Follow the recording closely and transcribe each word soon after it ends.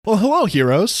Well, hello,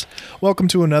 heroes. Welcome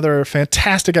to another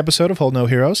fantastic episode of Hold No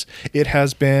Heroes. It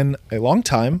has been a long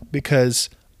time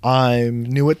because I'm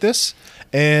new at this,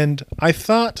 and I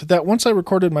thought that once I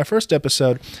recorded my first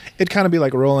episode, it'd kind of be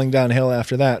like rolling downhill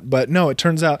after that. But no, it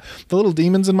turns out the little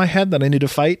demons in my head that I need to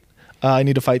fight, I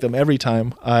need to fight them every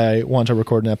time I want to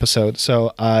record an episode.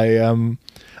 So I'm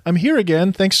here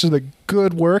again thanks to the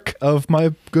good work of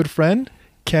my good friend,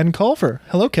 Ken Culver.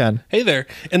 Hello, Ken. Hey there.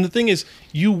 And the thing is,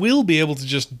 you will be able to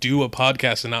just do a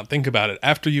podcast and not think about it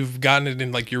after you've gotten it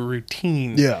in like your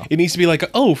routine. Yeah. It needs to be like,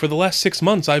 oh, for the last 6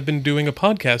 months, I've been doing a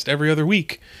podcast every other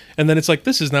week. And then it's like,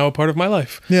 this is now a part of my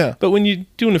life. Yeah. But when you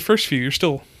do in the first few, you're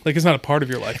still like, it's not a part of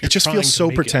your life. It just feels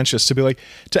so pretentious to be like,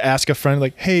 to ask a friend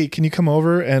like, hey, can you come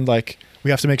over? And like,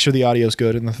 we have to make sure the audio's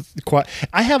good and the quiet.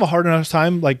 I have a hard enough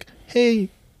time like, hey,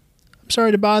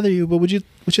 sorry to bother you, but would you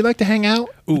like to hang out?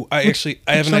 Ooh, I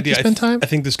have an idea. I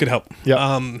think this could help.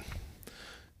 Yeah.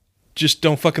 Just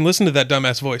don't fucking listen to that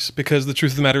dumbass voice, because the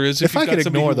truth of the matter is, if I could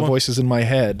ignore the voices in my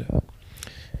head,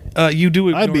 you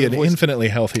do. I'd be an infinitely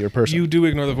healthier person. You do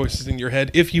ignore the voices in your head.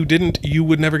 If you didn't, you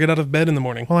would never get out of bed in the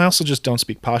morning. Well, I also just don't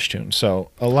speak Pashtun, so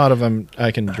a lot of them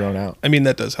I can drone out. I mean,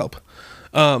 that does help.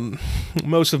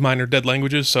 Most of mine are dead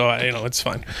languages, so it's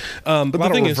fine. But the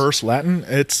thing is, reverse Latin.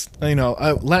 It's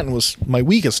Latin was my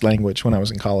weakest language when I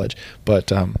was in college, but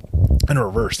in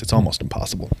reversed, it's almost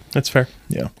impossible. That's fair.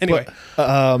 Yeah. Anyway,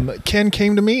 Ken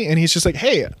came to me and he's just like,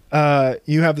 "Hey,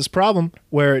 you have this problem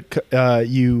where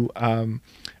you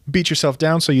beat yourself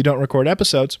down so you don't record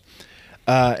episodes,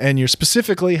 and you're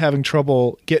specifically having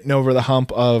trouble getting over the hump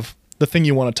of." The thing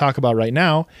you want to talk about right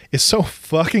now is so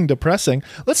fucking depressing.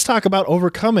 Let's talk about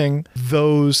overcoming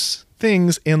those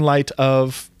things in light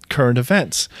of current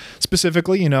events.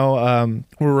 Specifically, we're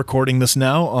recording this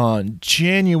now on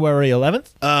January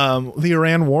 11th. The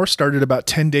Iran war started about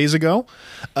 10 days ago.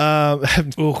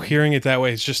 Hearing it that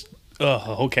way is just...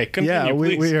 okay. Continue,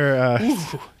 we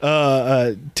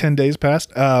are 10 days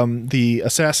past the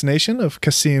assassination of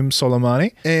Qasem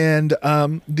Soleimani, and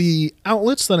the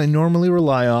outlets that I normally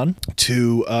rely on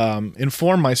to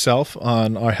inform myself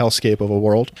on our hellscape of a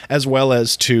world, as well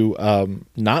as to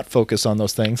not focus on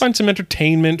those things. Find some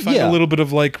entertainment, find a little bit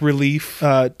of like relief.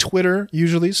 Twitter,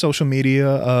 usually social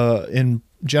media in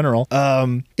general,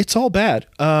 it's all bad.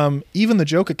 Even the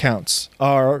joke accounts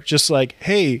are just like,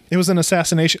 hey, it was an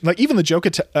assassination. Like, even the joke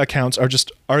accounts are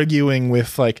just arguing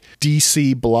with like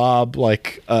DC blob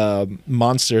like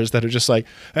monsters that are just like,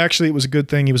 actually it was a good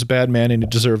thing he was a bad man and he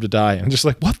deserved to die. And just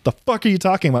like, what the fuck are you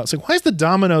talking about? It's like, why is the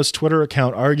Domino's Twitter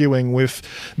account arguing with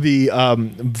the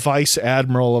vice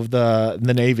admiral of the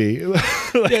Navy?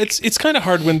 It's kind of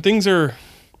hard when things are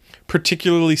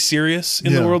particularly serious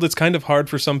in the world. It's kind of hard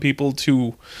for some people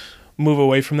to move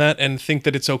away from that and think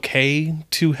that it's okay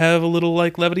to have a little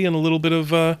like levity and a little bit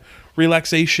of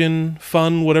relaxation,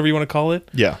 fun, whatever you want to call it.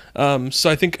 Yeah. So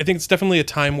I think it's definitely a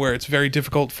time where it's very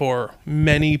difficult for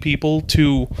many people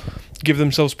to give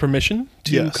themselves permission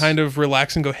to kind of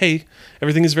relax and go, hey,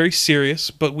 everything is very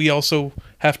serious, but we also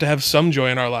have to have some joy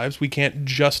in our lives. We can't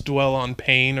just dwell on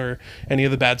pain or any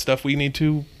of the bad stuff. We need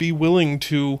to be willing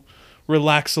to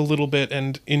relax a little bit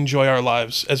and enjoy our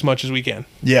lives as much as we can.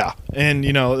 Yeah. And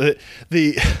the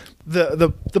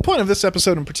point of this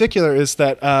episode in particular is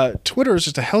that Twitter is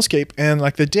just a hellscape, and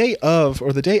like the day of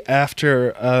or the day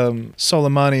after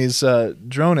Soleimani's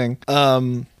droning,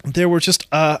 there were just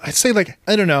I'd say like,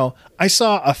 I don't know, I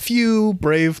saw a few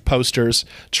brave posters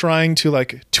trying to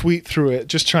like tweet through it,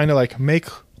 just trying to like make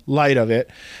light of it,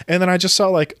 and then I just saw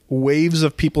like waves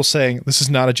of people saying this is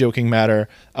not a joking matter.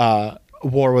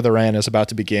 War with Iran is about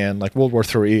to begin. Like World War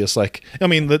III is like, I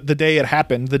mean, the day it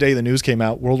happened, the day the news came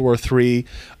out, World War III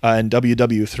and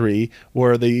WW3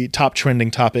 were the top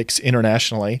trending topics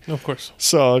internationally. Of course.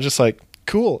 So just like,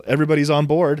 cool, everybody's on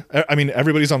board. I mean,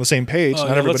 everybody's on the same page. Not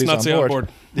everybody's let's not on say board.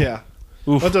 Yeah.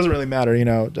 Oof. Well, it doesn't really matter,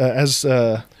 as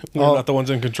we're not the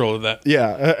ones in control of that.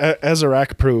 Yeah, as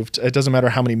Iraq proved, it doesn't matter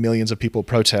how many millions of people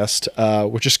protest.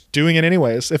 We're just doing it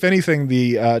anyways. If anything,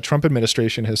 the Trump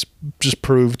administration has just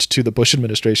proved to the Bush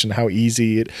administration how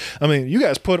easy it. I mean, you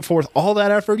guys put forth all that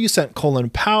effort. You sent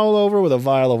Colin Powell over with a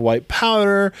vial of white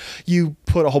powder. You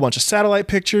put a whole bunch of satellite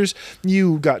pictures.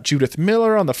 You got Judith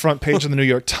Miller on the front page of the New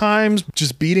York Times,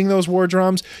 just beating those war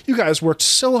drums. You guys worked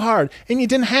so hard, and you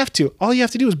didn't have to. All you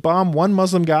have to do is bomb one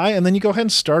Muslim guy, and then you go ahead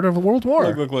and start a world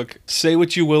war. Look. Say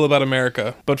what you will about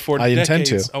America, but for decades... intend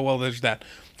to. Oh, well, there's that.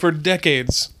 For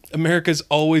decades, America's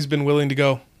always been willing to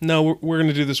go, no, we're going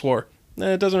to do this war.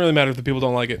 it doesn't really matter if the people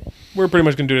don't like it. We're pretty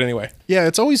much going to do it anyway. Yeah,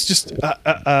 it's always just,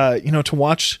 to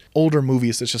watch older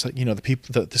movies, it's just like, the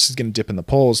people, this is going to dip in the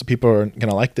polls. The people are going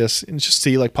to like this, and just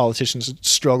see like politicians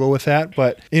struggle with that.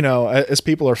 But, as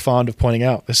people are fond of pointing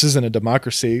out, this isn't a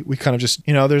democracy. We kind of just,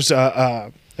 there's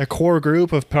a core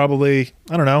group of probably,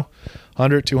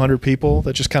 100, 200 people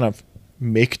that just kind of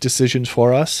make decisions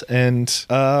for us, and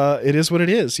it is what it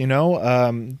is.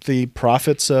 The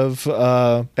profits of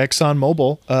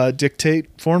ExxonMobil dictate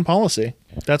foreign policy.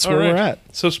 That's where we're at.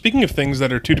 So speaking of things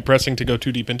that are too depressing to go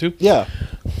too deep into,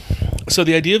 so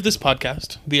the idea of this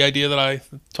podcast, the idea that I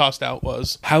tossed out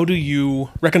was, how do you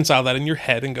reconcile that in your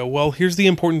head and go, well, here's the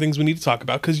important things we need to talk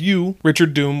about, because you,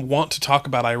 Richard Doom, want to talk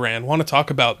about Iran, want to talk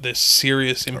about this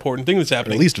serious, important thing that's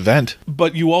happening. At least vent.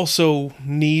 But you also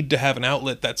need to have an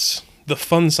outlet that's the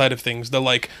fun side of things, the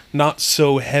like not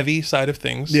so heavy side of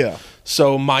things. Yeah.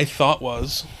 So my thought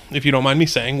was, if you don't mind me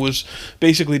saying, was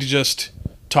basically to just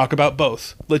talk about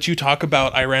both. Let you talk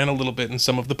about Iran a little bit and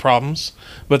some of the problems,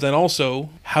 but then also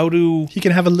how do he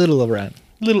can have a little Iran.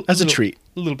 A treat.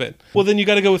 A little bit. Well, then you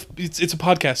got to go with it's a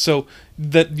podcast, so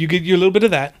that you get your little bit of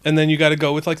that, and then you got to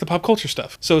go with like the pop culture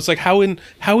stuff. So it's like how in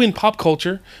pop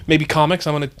culture, maybe comics.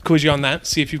 I'm going to quiz you on that,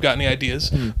 see if you've got any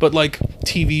ideas. But like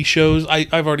TV shows,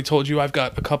 I've already told you I've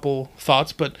got a couple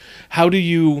thoughts. But how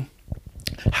in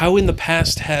the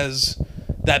past has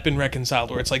that been reconciled?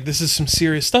 Where it's like this is some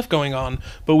serious stuff going on,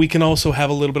 but we can also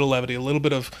have a little bit of levity, a little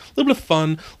bit of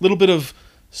fun, a little bit of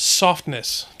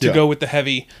softness to go with the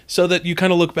heavy, so that you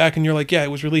kind of look back and you're like, yeah, it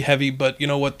was really heavy, but you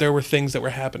know what, there were things that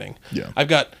were happening. I've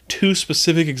got two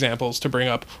specific examples to bring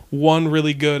up, one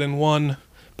really good and one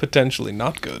potentially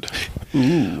not good.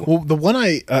 Ooh. Well, the one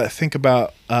I think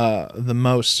about the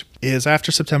most is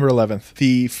after September 11th,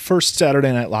 the first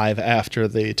Saturday Night Live after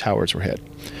the towers were hit,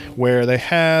 where they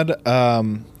had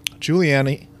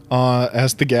Giuliani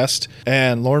as the guest,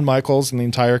 and Lorne Michaels and the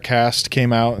entire cast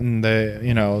came out, and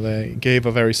they gave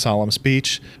a very solemn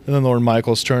speech. And then Lorne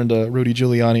Michaels turned to Rudy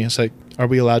Giuliani and said, "Are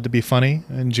we allowed to be funny?"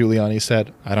 And Giuliani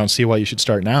said, "I don't see why you should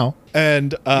start now."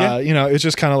 And it's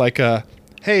just kind of like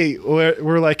hey,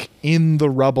 we're like in the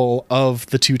rubble of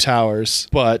the two towers,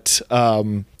 but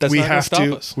we have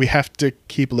to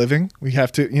keep living. We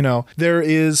have to, there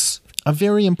is a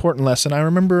very important lesson.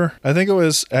 I think it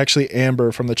was actually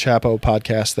Amber from the Chapo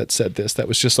podcast that said this, that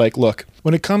was just like, look,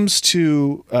 when it comes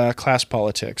to class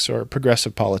politics or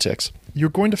progressive politics,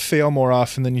 you're going to fail more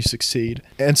often than you succeed.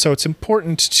 And so it's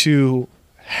important to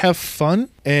have fun,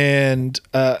 and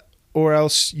or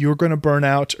else you're going to burn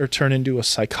out or turn into a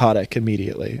psychotic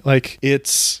immediately. Like you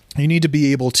need to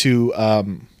be able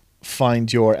to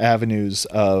find your avenues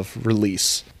of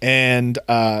release. And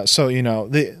so,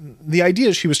 the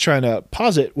idea she was trying to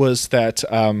posit was that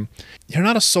you're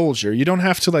not a soldier. You don't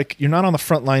have to you're not on the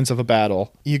front lines of a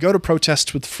battle. You go to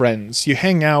protest with friends. You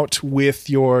hang out with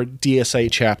your DSA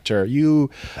chapter. You,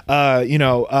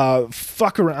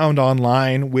 fuck around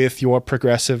online with your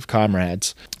progressive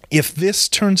comrades. If this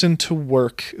turns into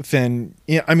work, then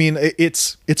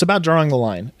it's about drawing the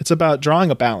line. It's about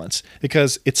drawing a balance,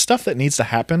 because it's stuff that needs to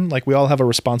happen. Like, we all have a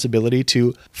responsibility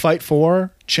to fight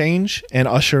for change and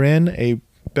usher in a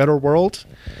better world.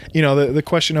 The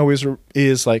question always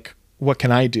is like, what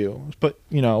can I do? But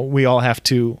we all have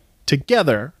to,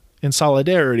 together in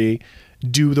solidarity,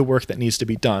 do the work that needs to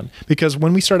be done. Because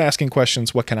when we start asking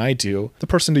questions, what can I do? The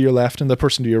person to your left and the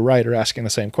person to your right are asking the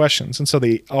same questions. And so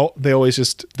they always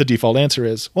just, the default answer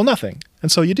is, well, nothing.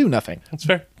 And so you do nothing. That's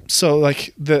fair. So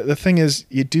like the thing is,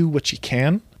 you do what you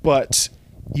can, but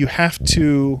you have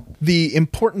to, the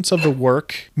importance of the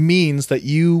work means that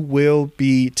you will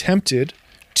be tempted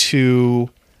to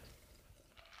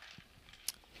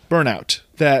burn out.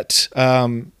 That,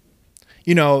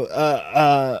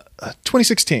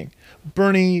 2016,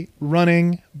 Bernie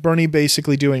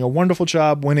basically doing a wonderful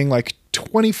job, winning like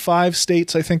 25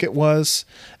 states, I think it was,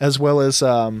 as well as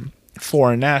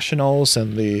foreign nationals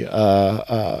and the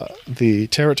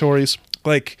territories.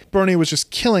 Like, Bernie was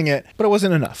just killing it, but it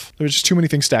wasn't enough. There was just too many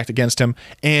things stacked against him.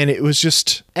 And it was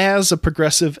just, as a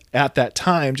progressive at that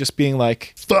time, just being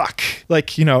like, fuck.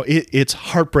 Like, it's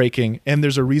heartbreaking. And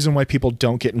there's a reason why people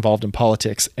don't get involved in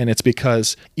politics. And it's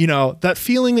because, that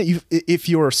feeling that if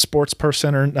you're a sports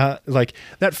person or not, like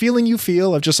that feeling you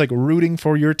feel of just like rooting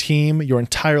for your team your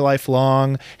entire life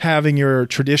long, having your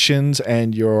traditions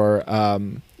and your,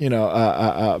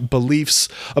 beliefs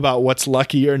about what's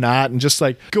lucky or not, and just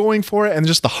like going for it, and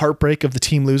just the heartbreak of the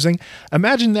team losing.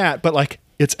 Imagine that, but like,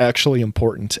 it's actually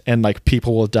important, and like,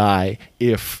 people will die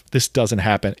if this doesn't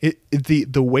happen.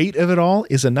 The weight of it all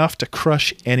is enough to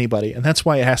crush anybody, and that's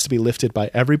why it has to be lifted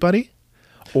by everybody.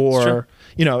 Or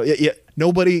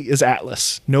Nobody is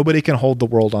Atlas. Nobody can hold the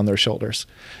world on their shoulders.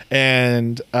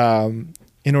 And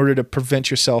in order to prevent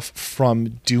yourself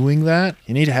from doing that,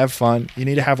 you need to have fun. You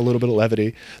need to have a little bit of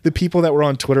levity. The people that were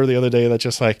on Twitter the other day that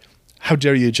just like, how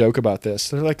dare you joke about this?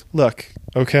 They're like, look,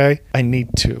 okay, I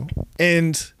need to.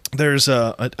 And there's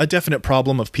a definite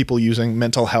problem of people using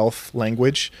mental health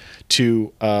language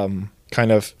to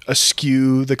kind of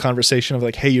eschew the conversation of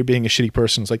like, hey, you're being a shitty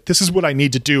person. It's like, this is what I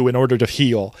need to do in order to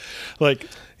heal. Like,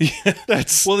 yeah,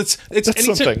 that's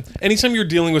something. Anytime you're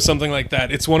dealing with something like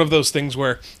that, it's one of those things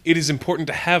where it is important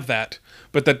to have that,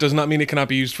 but that does not mean it cannot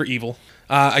be used for evil.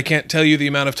 I can't tell you the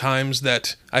amount of times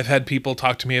that I've had people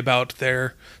talk to me about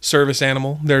their service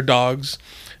animal, their dogs.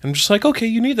 And I'm just like, okay,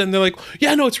 you need that. And they're like,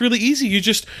 yeah, no, it's really easy. You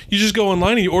just go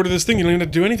online and you order this thing. You don't even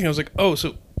have to do anything. I was like, oh,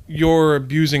 so you're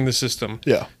abusing the system.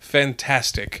 Yeah.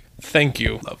 Fantastic. Thank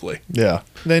you. Lovely. Yeah.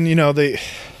 Then,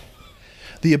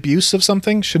 the abuse of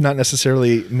something should not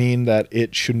necessarily mean that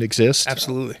it shouldn't exist.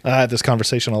 Absolutely. I have this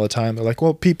conversation all the time. They're like,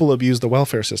 well, people abuse the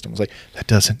welfare system. It's like, that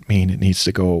doesn't mean it needs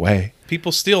to go away.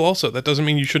 People steal also. That doesn't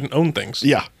mean you shouldn't own things.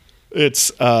 Yeah. It's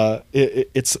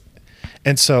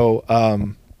and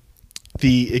so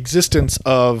the existence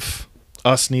of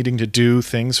us needing to do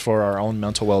things for our own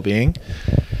mental well-being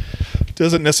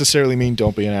doesn't necessarily mean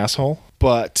don't be an asshole.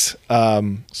 But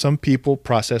some people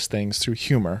process things through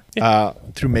humor,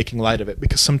 through making light of it,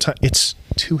 because sometimes it's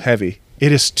too heavy.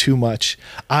 It is too much.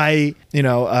 I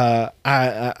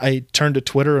turned to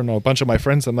Twitter and a bunch of my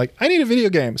friends. I'm like, I need a video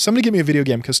game. Somebody give me a video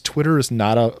game, because Twitter is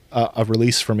not a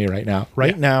release for me right now.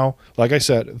 Right now, like I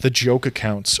said, the joke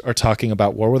accounts are talking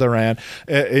about war with Iran,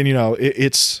 and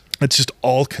it's just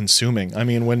all consuming. I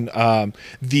mean, when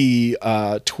the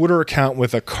Twitter account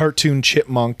with a cartoon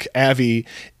chipmunk, Avi,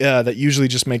 that usually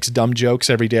just makes dumb jokes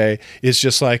every day, is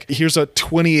just like, here's a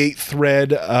 28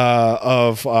 thread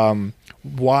of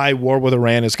why war with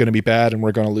Iran is going to be bad and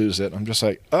we're going to lose it. I'm just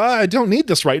like, I don't need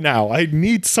this right now. I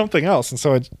need something else. And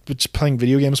so I'm just playing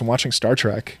video games and watching Star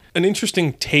Trek. An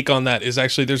interesting take on that is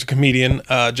actually there's a comedian,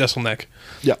 Jesselneck,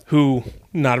 who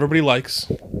not everybody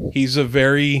likes. He's a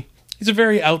very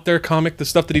out there comic. The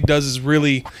stuff that he does is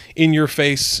really in your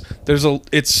face.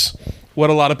 It's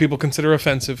what a lot of people consider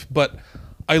offensive, but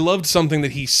I loved something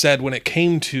that he said when it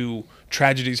came to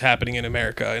tragedies happening in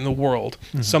America, in the world.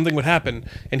 Mm-hmm. Something would happen,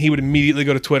 and he would immediately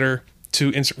go to Twitter to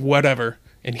insert whatever,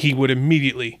 and he would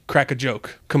immediately crack a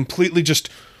joke. Completely just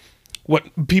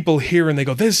what people hear and they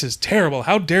go, this is terrible.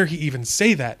 How dare he even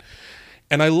say that?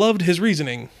 And I loved his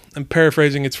reasoning. I'm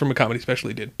paraphrasing. It's from a comedy special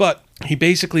he did. But he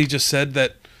basically just said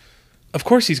that, of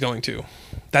course he's going to.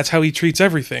 That's how he treats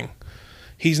everything.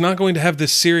 He's not going to have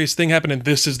this serious thing happen and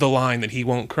this is the line that he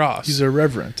won't cross. He's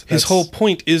irreverent. His whole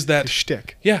point is that... his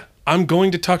shtick. Yeah. I'm going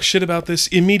to talk shit about this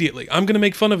immediately. I'm going to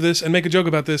make fun of this and make a joke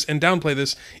about this and downplay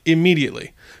this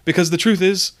immediately. Because the truth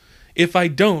is, if I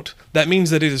don't, that means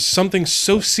that it is something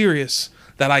so serious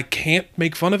that I can't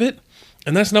make fun of it.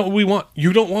 And that's not what we want.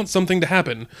 You don't want something to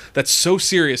happen that's so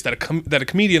serious that a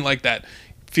comedian like that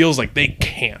feels like they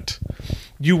can't.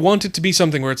 You want it to be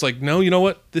something where it's like, no, you know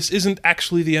what? This isn't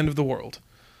actually the end of the world.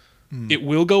 It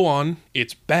will go on.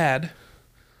 It's bad.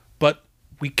 But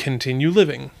we continue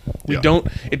living.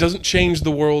 It doesn't change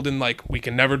the world in like, we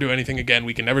can never do anything again.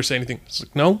 We can never say anything. It's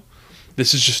like, no,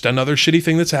 this is just another shitty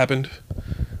thing that's happened.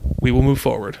 We will move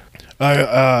forward.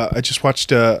 I just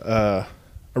watched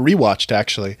rewatched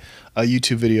actually a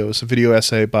YouTube video. It's a video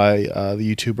essay by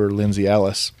the YouTuber Lindsay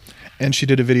Ellis. And she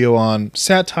did a video on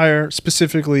satire,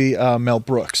 specifically Mel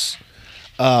Brooks.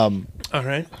 All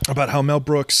right. About how Mel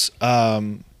Brooks,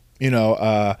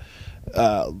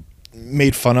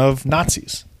 made fun of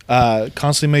Nazis.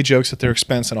 Constantly made jokes at their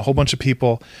expense, and a whole bunch of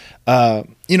people.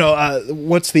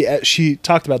 She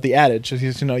talked about the adage.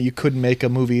 You couldn't make a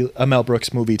Mel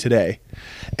Brooks movie today,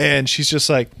 and she's just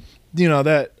like,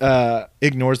 that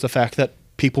ignores the fact that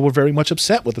people were very much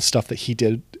upset with the stuff that he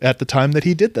did at the time that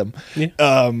he did them.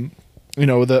 Yeah.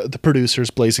 The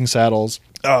producers, Blazing Saddles,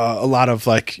 a lot of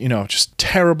just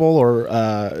terrible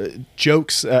or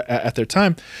jokes at their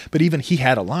time. But even he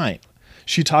had a line.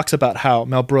 She talks about how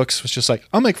Mel Brooks was just like,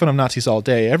 I'll make fun of Nazis all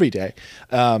day, every day.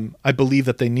 I believe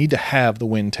that they need to have the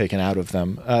wind taken out of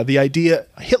them. The idea,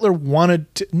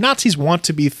 Nazis want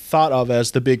to be thought of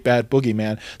as the big bad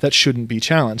boogeyman that shouldn't be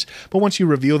challenged. But once you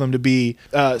reveal them to be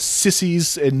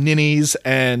sissies and ninnies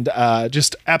and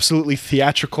just absolutely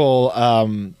theatrical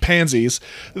pansies,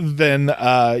 then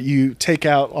you take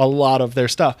out a lot of their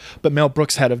stuff. But Mel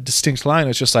Brooks had a distinct line.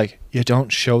 It's just like, you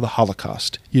don't show the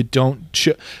Holocaust. You don't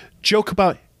joke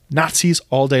about Nazis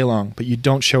all day long, but you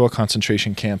don't show a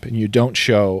concentration camp and you don't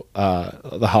show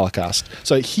the Holocaust.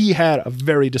 So he had a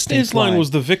very distinct His line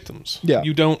was the victims. Yeah.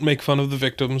 You don't make fun of the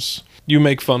victims. You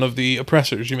make fun of the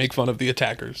oppressors. You make fun of the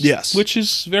attackers. Yes. Which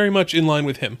is very much in line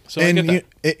with him. So I get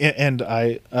that. And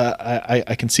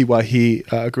I can see why he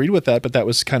agreed with that, but that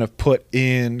was kind of put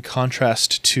in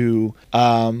contrast to,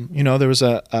 there was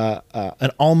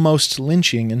an almost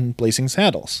lynching in Blazing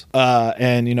Saddles.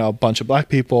 And, a bunch of black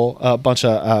people, a bunch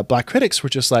of black critics were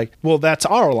just like, well, that's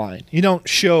our line. You don't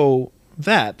show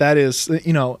that. That is,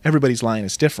 everybody's line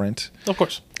is different. Of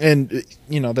course. And,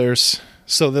 there's...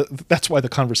 So that's why the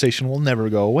conversation will never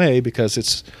go away, because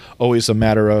it's always a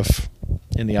matter of,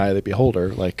 in the eye of the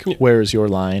beholder, like, where is your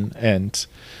line, and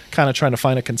kind of trying to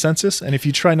find a consensus. And if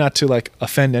you try not to, like,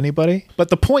 offend anybody. But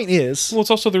the point is... Well, it's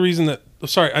also the reason that...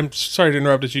 I'm sorry to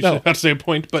interrupt as you about to say a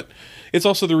point, but it's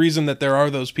also the reason that there are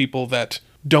those people that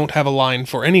don't have a line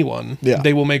for anyone. Yeah.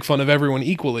 They will make fun of everyone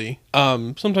equally.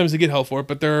 Sometimes they get hell for it,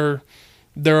 but there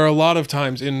are a lot of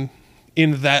times in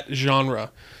that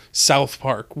genre... South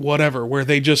Park, whatever, where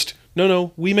they just,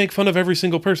 no, we make fun of every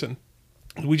single person.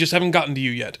 We just haven't gotten to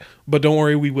you yet, but don't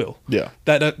worry, we will. Yeah.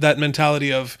 That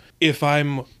mentality of, if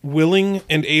I'm willing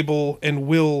and able and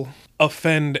will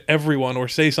offend everyone or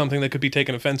say something that could be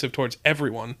taken offensive towards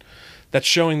everyone, that's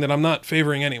showing that I'm not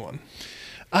favoring anyone.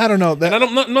 I don't know. And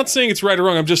I'm not saying it's right or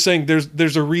wrong. I'm just saying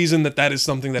there's a reason that is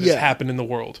something that has happened in the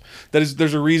world.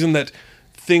 There's a reason that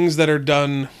things that are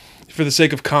done for the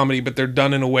sake of comedy, but they're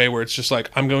done in a way where it's just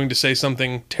like, I'm going to say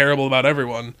something terrible about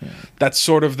everyone. Yeah. That's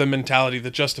sort of the mentality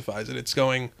that justifies it. It's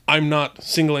going, I'm not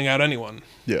singling out anyone.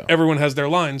 Yeah. Everyone has their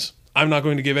lines. I'm not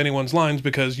going to give anyone's lines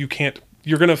because you're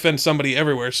going to offend somebody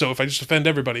everywhere. So if I just offend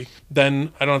everybody,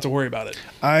 then I don't have to worry about it.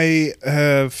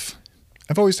 I've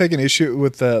always taken issue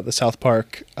with the South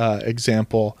Park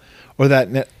example, or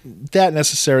that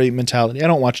necessary mentality. I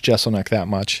don't watch Jesselneck that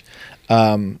much.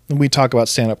 We talk about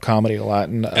stand-up comedy a lot,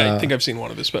 and I think I've seen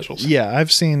one of his specials. Yeah, I've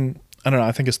seen. I don't know.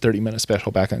 I think it's 30-minute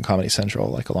special back on Comedy Central,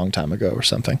 like a long time ago or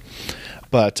something.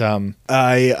 But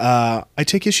I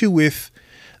take issue with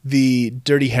the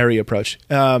Dirty Harry approach.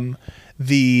 I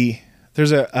didn't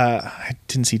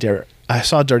see I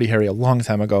saw Dirty Harry a long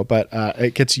time ago, but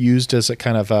it gets used as a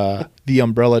kind of the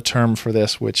umbrella term for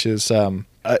this, which is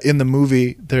in the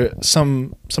movie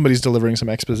somebody's delivering some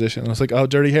exposition. And it's like, oh,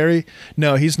 Dirty Harry?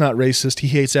 No, he's not racist. He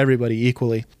hates everybody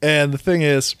equally. And the thing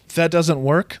is, that doesn't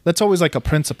work. That's always like a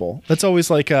principle. That's always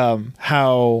like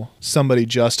how somebody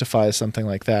justifies something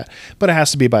like that. But it has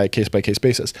to be by a case-by-case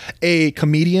basis. A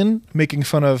comedian making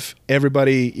fun of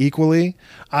everybody equally,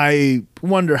 I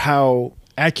wonder how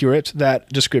accurate that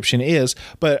description is.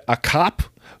 But a cop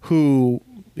who,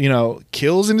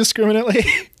 kills indiscriminately...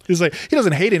 He's like, he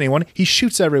doesn't hate anyone. He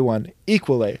shoots everyone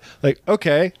equally. Like,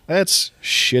 okay, that's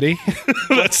shitty.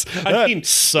 that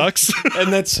sucks.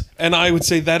 And I would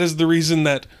say that is the reason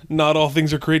that not all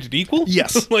things are created equal.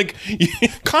 Yes. Like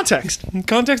context.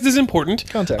 Context is important.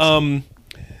 Context.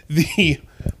 The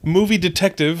movie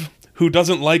detective who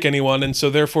doesn't like anyone and so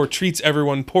therefore treats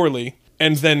everyone poorly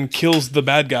and then kills the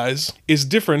bad guys is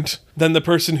different than the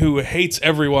person who hates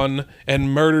everyone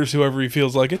and murders whoever he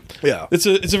feels like it. Yeah. It's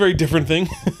a very different thing.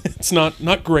 It's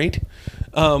not great.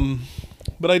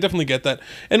 But I definitely get that.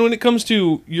 And when it comes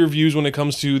to your views, when it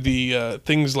comes to the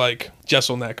things like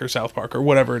Jesselneck or South Park or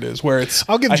whatever it is, where it's...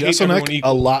 I'll give Jesselneck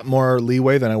a lot more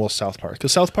leeway than I will South Park.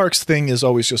 Because South Park's thing is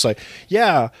always just like,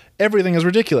 yeah, everything is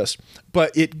ridiculous.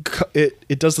 But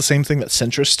it does the same thing that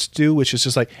centrists do, which is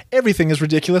just like, everything is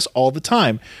ridiculous all the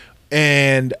time.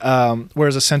 And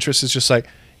whereas a centrist is just like,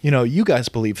 you guys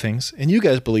believe things, and you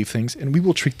guys believe things, and we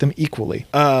will treat them equally.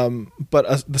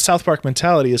 But the South Park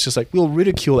mentality is just like, we'll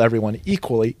ridicule everyone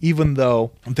equally, even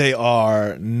though they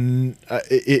are...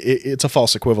 it's a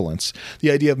false equivalence.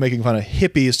 The idea of making fun of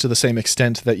hippies to the same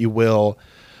extent that you will,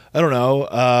 I don't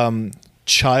know,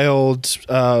 child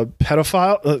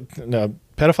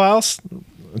pedophiles?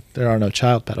 There are no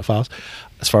child pedophiles,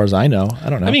 as far as I know.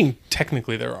 I don't know. I mean,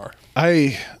 technically there are.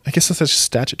 I guess that's just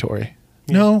statutory.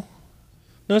 Yeah.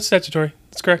 No, it's statutory.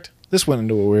 That's correct. This went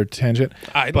into a weird tangent.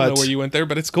 I don't know where you went there,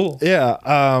 but it's cool. Yeah.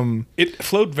 It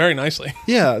flowed very nicely.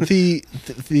 Yeah. The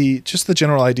just the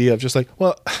general idea of just like,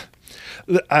 well,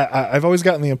 I've always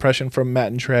gotten the impression from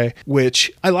Matt and Trey, which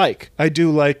I like. I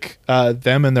do like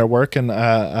them and their work, and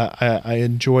I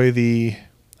enjoy the...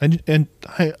 And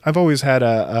I've always had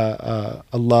a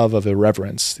love of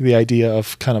irreverence, the idea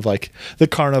of kind of like the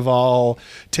carnival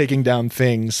taking down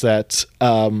things that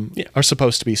are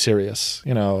supposed to be serious,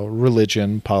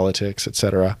 religion, politics,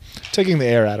 etc., taking the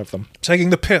air out of them,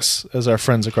 taking the piss, as our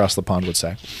friends across the pond would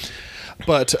say.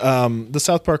 But the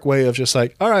South Park way of just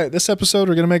like, all right, this episode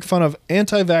we're going to make fun of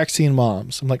anti-vaccine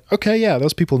moms. I'm like, okay, yeah,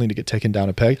 those people need to get taken down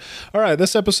a peg. All right,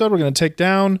 this episode we're going to take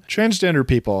down transgender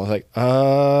people. Like,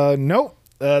 nope.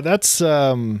 That's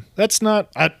not,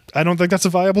 I don't think that's a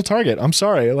viable target. I'm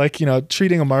sorry. Like,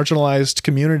 treating a marginalized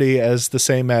community as the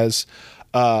same as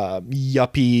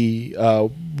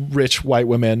yuppie rich white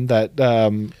women that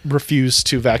refuse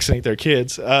to vaccinate their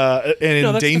kids and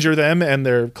endanger them and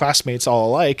their classmates all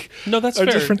alike. No, that's are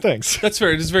fair. Different things. That's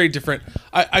fair. It is very different.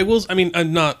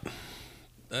 I'm not.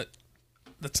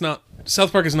 That's not.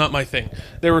 South Park is not my thing.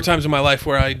 There were times in my life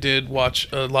where I did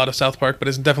watch a lot of South Park, but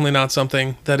it's definitely not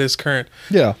something that is current.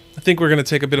 Yeah. I think we're going to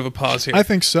take a bit of a pause here. I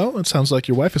think so. It sounds like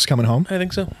your wife is coming home. I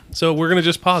think so. So we're going to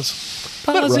just pause.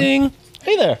 Pausing.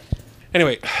 Hey there.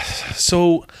 Anyway,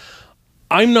 so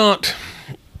I'm not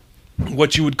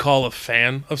what you would call a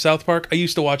fan of South Park. I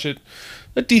used to watch it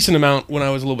a decent amount when I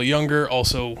was a little bit younger.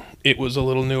 Also, it was a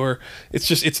little newer.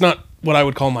 It's not what I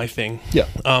would call my thing. Yeah.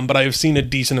 But I have seen a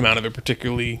decent amount of it,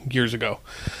 particularly years ago.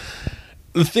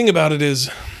 The thing about it is,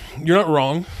 you're not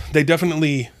wrong. They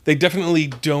definitely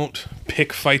don't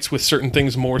pick fights with certain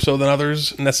things more so than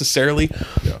others necessarily.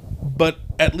 Yeah. But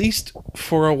at least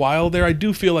for a while there, I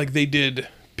do feel like they did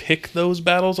pick those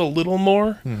battles a little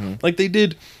more. Mm-hmm. Like they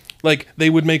did, like they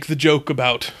would make the joke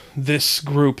about this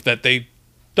group that they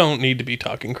don't need to be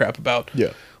talking crap about.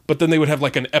 Yeah. But then they would have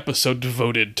like an episode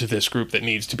devoted to this group that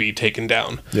needs to be taken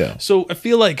down. Yeah. So I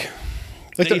feel like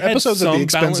the episodes at the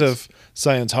expense balance. of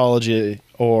Scientology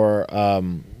or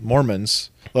Mormons,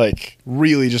 like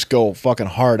really just go fucking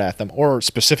hard at them, or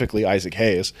specifically Isaac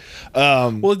Hayes.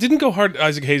 Well, it didn't go hard at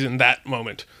Isaac Hayes in that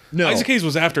moment. No. Isaac Hayes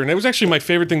was after, and it was actually my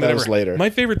favorite thing that was ever later. My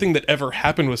favorite thing that ever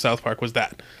happened with South Park was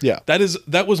that. Yeah.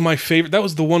 That was my favorite. That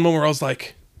was the one moment where I was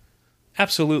like,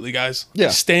 absolutely, guys. Yeah. I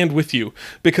stand with you,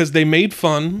 because they made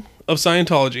fun of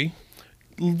Scientology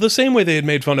the same way they had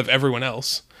made fun of everyone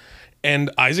else.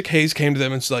 And Isaac Hayes came to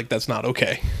them and was like, that's not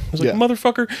okay. I was like, Yeah.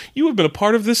 motherfucker, you have been a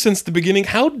part of this since the beginning.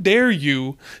 How dare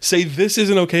you say this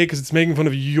isn't okay because it's making fun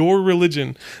of your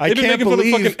religion? They've been making fun of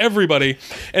fucking everybody.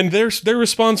 And their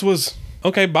response was,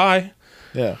 okay, bye.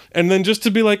 Yeah. And then just to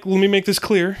be like, let me make this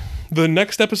clear. The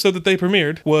next episode that they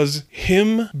premiered was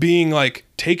him being like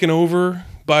taken over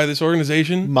by this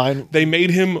organization. They made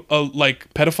him a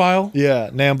like pedophile. Yeah,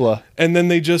 Nambla. And then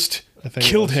they just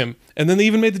killed him. And then they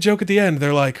even made the joke at the end.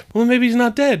 They're like, well, maybe he's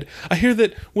not dead. I hear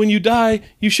that when you die,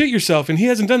 you shit yourself, and he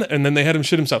hasn't done that. And then they had him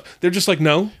shit himself. They're just like,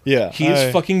 no, he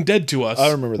is fucking dead to us. I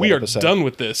remember that We episode. are done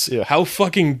with this. Yeah. How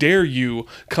fucking dare you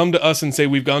come to us and say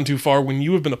we've gone too far when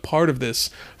you have been a part of this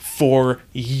for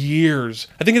years?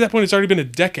 I think at that point it's already been a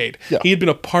decade. Yeah. He had been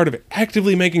a part of it,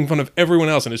 actively making fun of everyone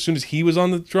else. And as soon as he was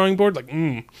on the drawing board, like,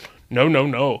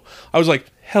 no. I was like,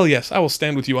 hell yes, I will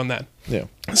stand with you on that. Yeah.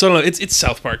 So I don't know, it's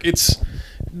South Park. It's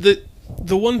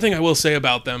the one thing I will say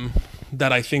about them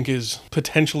that I think is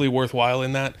potentially worthwhile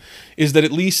in that is that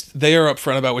at least they are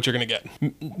upfront about what you're going to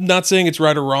get. Not saying it's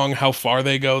right or wrong how far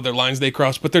they go, their lines they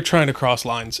cross, but they're trying to cross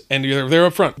lines. And they're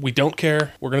upfront. We don't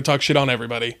care. We're going to talk shit on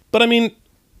everybody. But I mean,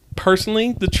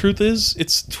 personally, the truth is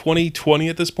it's 2020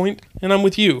 at this point, and I'm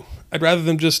with you. I'd rather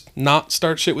them just not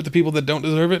start shit with the people that don't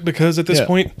deserve it, because at this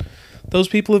point, those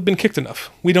people have been kicked enough.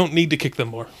 We don't need to kick them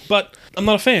more. But I'm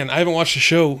not a fan. I haven't watched a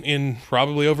show in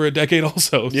probably over a decade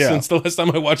also, since the last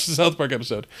time I watched the South Park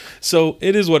episode. So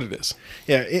it is what it is.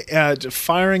 Yeah,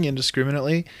 firing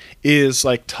indiscriminately is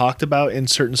like talked about in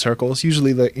certain circles,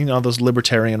 usually those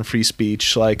libertarian free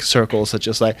speech like circles that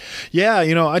just like,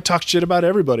 I talk shit about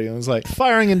everybody. And it's like,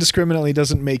 firing indiscriminately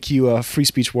doesn't make you a free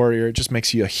speech warrior. It just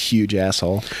makes you a huge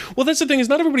asshole. Well, that's the thing, is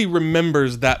not everybody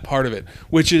remembers that part of it,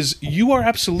 which is you are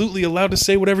absolutely allowed to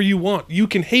say whatever you want. You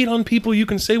can hate on people, you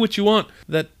can say what you want.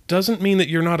 That doesn't mean that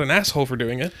you're not an asshole for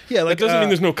doing it. Yeah, like, that doesn't mean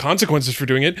there's no consequences for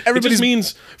doing it. It just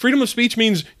means freedom of speech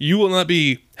means you will not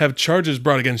have charges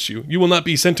brought against you. You will not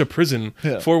be sent to prison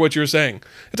for what you're saying.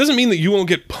 It doesn't mean that you won't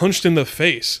get punched in the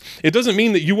face. It doesn't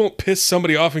mean that you won't piss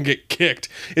somebody off and get kicked.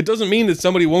 It doesn't mean that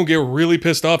somebody won't get really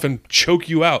pissed off and choke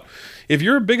you out. If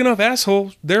you're a big enough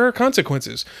asshole, there are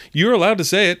consequences. You're allowed to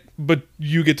say it, but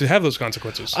you get to have those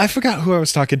consequences. I forgot who I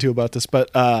was talking to about this, but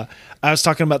I was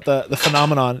talking about the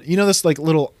phenomenon. This like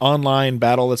little online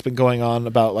battle that's been going on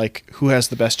about like who has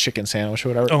the best chicken sandwich or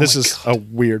whatever. Oh this is a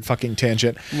weird fucking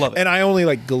tangent. Love it. And I only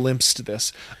like glimpsed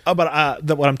this. But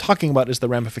what I'm talking about is the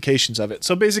ramifications of it.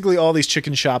 So basically all these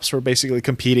chicken shops were basically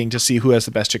competing to see who has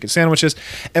the best chicken sandwiches.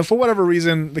 And for whatever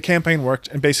reason, the campaign worked,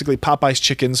 and basically Popeye's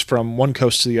chickens from one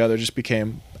coast to the other just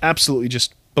became absolutely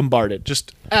just bombarded,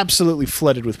 just absolutely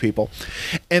flooded with people.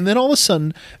 And then all of a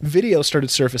sudden, video started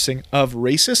surfacing of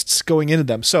racists going into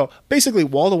them. So basically,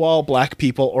 wall-to-wall black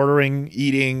people ordering,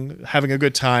 eating, having a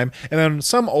good time. And then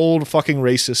some old fucking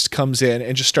racist comes in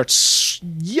and just starts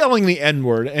yelling the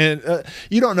N-word. And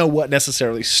you don't know what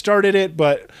necessarily started it,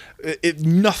 but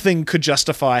nothing could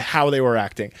justify how they were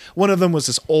acting. One of them was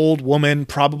this old woman,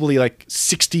 probably like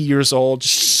 60 years old,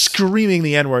 just screaming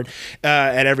the N-word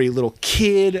at every little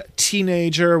kid,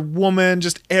 teenager, woman,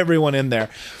 just everyone in there.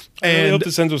 And I really hope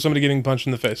this ends with somebody getting punched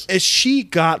in the face. As she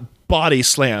got body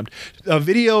slammed, a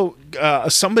video,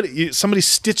 somebody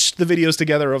stitched the videos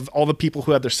together of all the people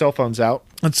who had their cell phones out.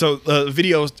 And so the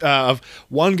video of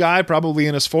one guy, probably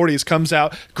in his 40s, comes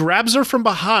out, grabs her from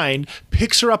behind,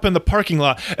 picks her up in the parking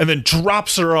lot, and then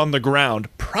drops her on the ground,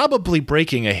 probably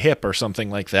breaking a hip or something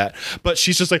like that. But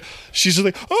she's just like,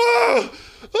 ah!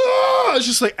 It's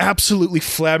just like absolutely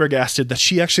flabbergasted that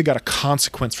she actually got a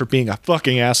consequence for being a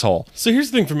fucking asshole. So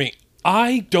here's the thing for me.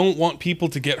 I don't want people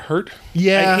to get hurt.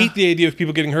 Yeah. I hate the idea of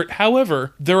people getting hurt.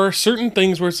 However, there are certain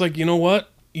things where it's like, you know what?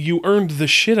 You earned the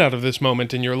shit out of this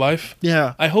moment in your life.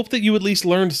 Yeah. I hope that you at least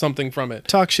learned something from it.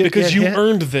 Talk shit, because get you hit.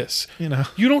 earned this. You know.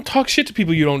 You don't talk shit to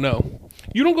people you don't know.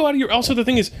 You don't go out of your... Also, the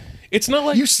thing is, it's not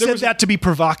like... You said that to be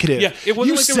provocative. Yeah, it wasn't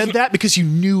you like there said was... that because you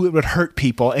knew it would hurt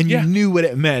people and you knew what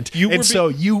it meant. So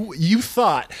you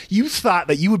thought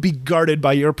that you would be guarded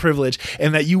by your privilege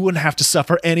and that you wouldn't have to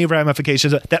suffer any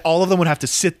ramifications, that all of them would have to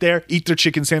sit there, eat their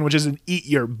chicken sandwiches and eat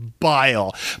your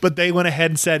bile. But they went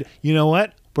ahead and said, you know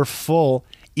what? We're full.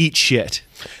 Eat shit.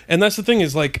 And that's the thing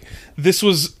is, like, this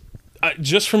was...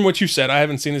 just from what you said, I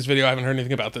haven't seen this video, I haven't heard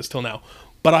anything about this till now.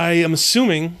 But I am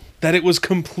assuming that it was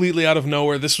completely out of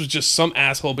nowhere. This was just some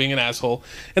asshole being an asshole.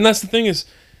 And that's the thing is,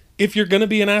 if you're going to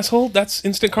be an asshole, that's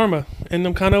instant karma. And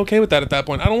I'm kind of okay with that at that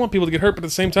point. I don't want people to get hurt, but at the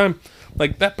same time,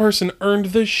 like, that person earned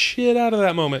the shit out of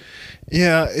that moment.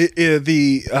 Yeah,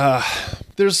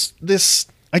 there's this...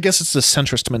 I guess it's the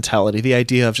centrist mentality, the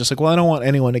idea of just like, well, I don't want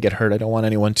anyone to get hurt. I don't want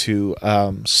anyone to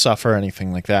suffer or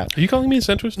anything like that. Are you calling me a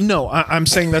centrist? No, I'm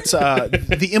saying that's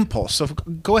the impulse. So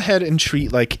go ahead and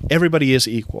treat like everybody is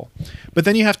equal. But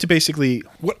then you have to basically,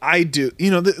 what I do,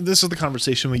 this is the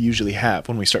conversation we usually have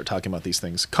when we start talking about these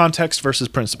things. Context versus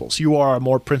principles. You are a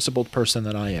more principled person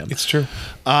than I am. It's true.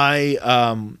 I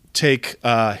take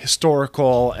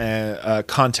historical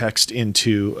context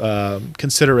into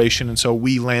consideration, and so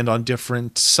we land on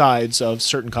different sides of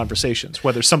certain conversations,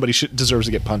 whether somebody deserves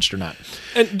to get punched or not.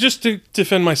 And just to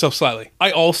defend myself slightly,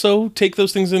 I also take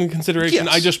those things into consideration.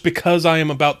 Yes. Because I am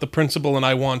about the principle and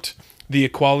I want the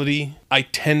equality, I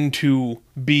tend to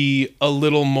be a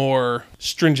little more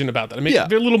stringent about that. I mean,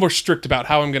 they're a little more strict about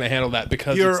how I'm going to handle that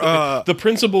because the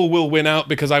principle will win out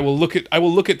because I will look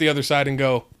at the other side and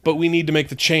go, but we need to make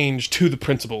the change to the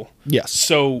principle. Yes.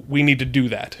 So we need to do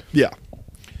that. Yeah.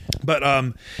 But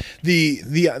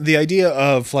the idea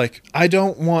of like, I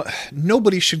don't want,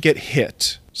 nobody should get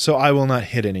hit, so I will not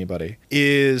hit anybody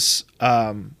is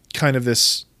kind of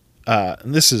this.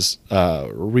 And this is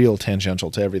real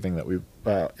tangential to everything that we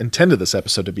intended this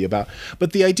episode to be about.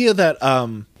 But the idea that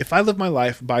if I live my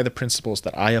life by the principles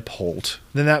that I uphold,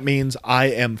 then that means I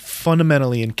am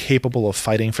fundamentally incapable of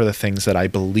fighting for the things that I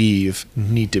believe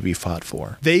need to be fought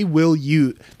for. They will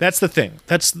use... That's the thing.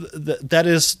 That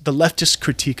is the leftist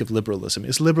critique of liberalism.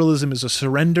 Liberalism is a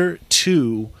surrender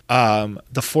to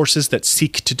the forces that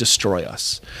seek to destroy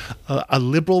us. A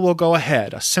liberal will go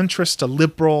ahead. A centrist, a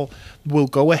liberal will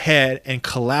go ahead and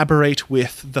collaborate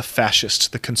with the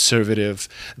fascist, the conservative,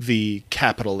 the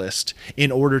capitalist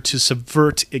in order to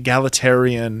subvert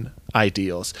egalitarian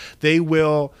ideals. They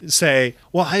will say,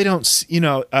 well, I don't,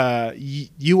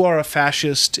 you are a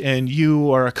fascist and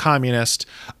you are a communist.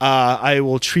 I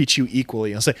will treat you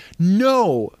equally. And I'll say,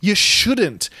 no, you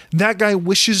shouldn't. That guy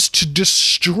wishes to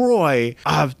destroy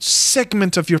a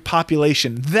segment of your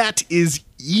population. That is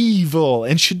evil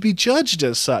and should be judged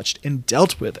as such and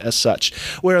dealt with as such.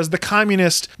 Whereas the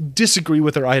communists disagree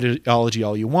with their ideology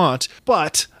all you want,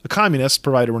 but a communist,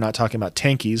 provided we're not talking about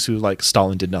tankies who, like,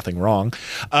 Stalin did nothing wrong.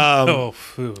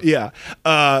 Yeah.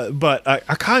 But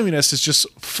a communist is just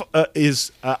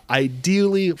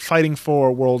ideally fighting for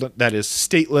a world that is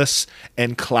stateless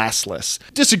and classless.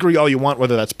 Disagree all you want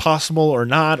whether that's possible or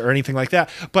not or anything like that,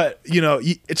 but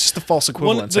it's just the false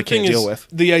equivalence I can't deal with.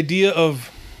 The idea of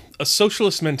a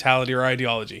socialist mentality or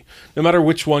ideology, no matter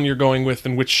which one you're going with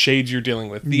and which shades you're dealing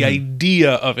with, the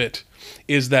idea of it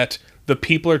is that the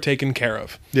people are taken care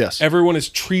of. Yes. Everyone is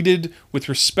treated with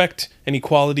respect and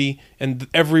equality, and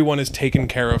everyone is taken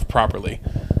care of properly.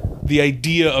 the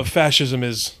idea of fascism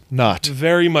is Not.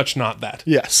 very much not that.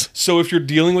 Yes. So if you're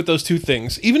dealing with those two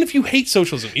things, even if you hate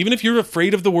socialism, even if you're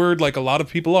afraid of the word like a lot of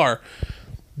people are,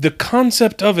 the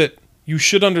concept of it, you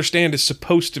should understand, is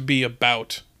supposed to be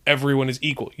about everyone is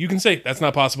equal. You can say, that's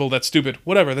not possible, that's stupid,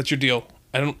 whatever, that's your deal.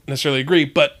 I don't necessarily agree,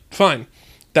 but fine.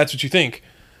 That's what you think.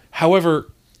 However,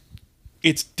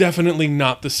 it's definitely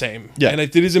not the same. Yeah. And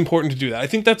it is important to do that. I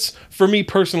think that's, for me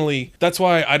personally, that's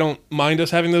why I don't mind us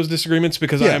having those disagreements,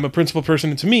 because I am a principled person.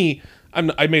 And to me,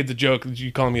 I made the joke that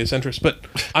you calling me a centrist, but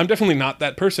I'm definitely not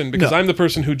that person, because I'm the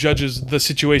person who judges the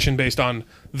situation based on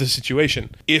the situation.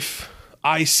 If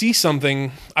I see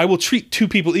something, I will treat two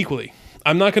people equally.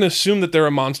 I'm not going to assume that they're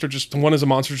a monster, just one is a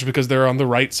monster just because they're on the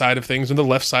right side of things and the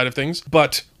left side of things.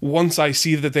 But once I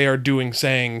see that they are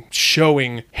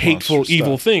showing hateful,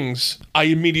 evil things, I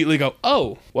immediately go,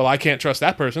 oh, well, I can't trust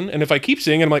that person. And if I keep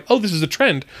seeing it, I'm like, oh, this is a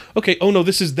trend. Okay, oh no,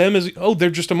 this is them they're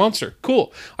just a monster.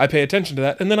 Cool. I pay attention to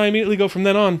that. And then I immediately go from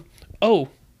then on, oh,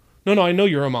 no, I know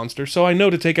you're a monster, so I know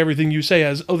to take everything you say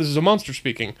as, oh, this is a monster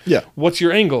speaking. Yeah. What's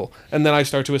your angle? And then I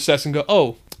start to assess and go,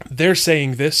 oh, they're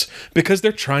saying this because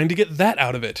they're trying to get that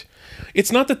out of it.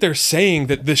 It's not that they're saying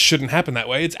that this shouldn't happen that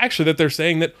way. It's actually that they're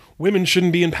saying that women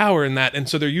shouldn't be in power in that, and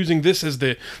so they're using this as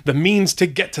the means to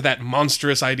get to that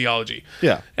monstrous ideology.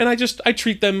 Yeah. And I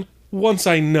treat them once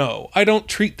I know. I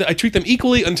treat them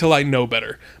equally until I know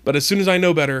better. But as soon as I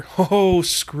know better, oh,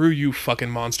 screw you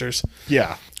fucking monsters.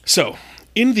 Yeah. So,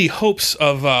 in the hopes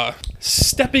of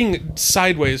stepping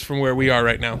sideways from where we are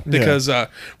right now, because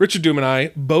Richard Doom and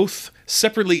I, both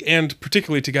separately and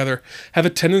particularly together, have a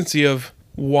tendency of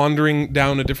wandering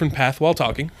down a different path while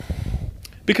talking.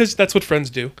 Because that's what friends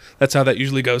do. That's how that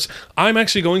usually goes. I'm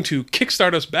actually going to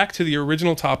kickstart us back to the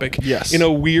original topic in a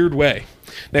weird way.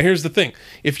 Now, here's the thing.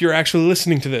 If you're actually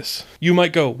listening to this, you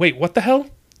might go, wait, what the hell?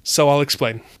 So I'll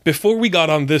explain. Before we got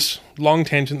on this long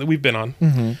tangent that we've been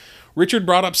on, Richard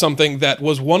brought up something that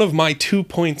was one of my 2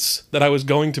 points that I was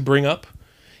going to bring up.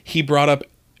 He brought up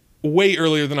way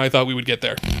earlier than I thought we would get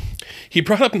there. He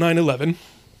brought up 9/11,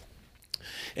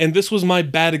 and this was my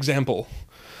bad example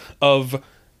of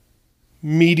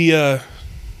media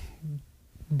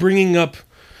bringing up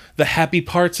the happy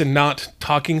parts and not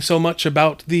talking so much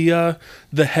about the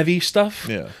heavy stuff.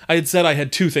 Yeah. I had said I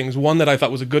had two things, one that I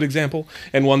thought was a good example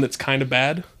and one that's kind of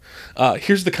bad.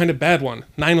 Here's the kind of bad one,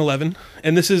 9/11,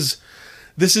 and this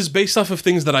is based off of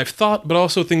things that I've thought, but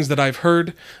also things that I've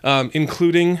heard,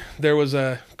 including there was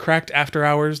a Cracked After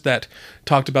Hours that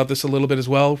talked about this a little bit as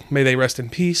well. May they rest in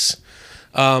peace.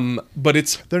 But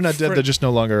they're not dead. They're just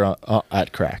no longer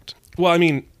at Cracked. Well, I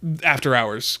mean, After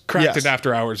Hours. Cracked and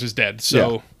After Hours is dead.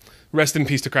 So rest in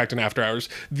peace to Cracked and After Hours.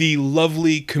 The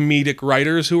lovely comedic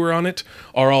writers who were on it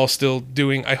are all still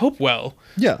doing, I hope, well.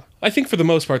 Yeah. I think for the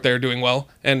most part they're doing well,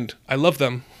 and I love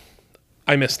them.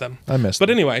 I miss them. But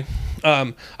anyway,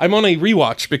 I'm on a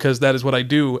rewatch because that is what I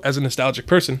do as a nostalgic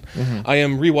person. I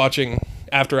am rewatching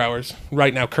After Hours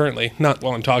right now currently. Not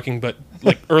while I'm talking, but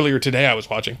like earlier today I was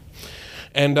watching.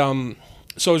 And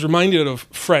so I was reminded of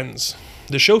Friends.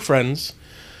 The show Friends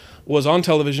was on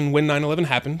television when 9/11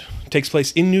 happened. It takes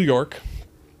place in New York.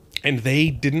 And they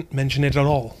didn't mention it at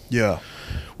all. Yeah.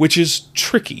 Which is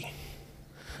tricky.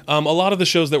 A lot of the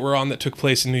shows that were on that took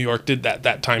place in New York did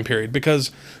that time period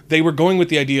because they were going with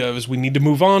the idea of we need to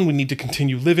move on, we need to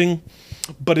continue living.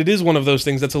 But it is one of those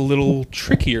things that's a little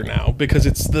trickier now because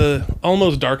it's the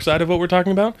almost dark side of what we're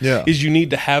talking about. Yeah. Is you need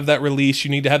to have that release,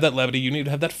 you need to have that levity, you need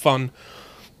to have that fun.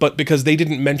 But because they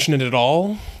didn't mention it at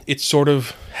all, it sort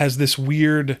of has this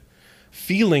weird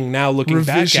feeling now looking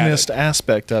back at it. Revisionist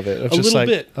aspect of it. Of a just little like,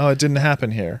 bit. Oh, it didn't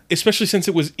happen here. Especially since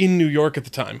it was in New York at the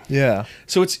time. Yeah.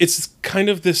 So it's kind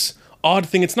of this odd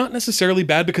thing. It's not necessarily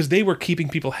bad because they were keeping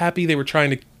people happy. They were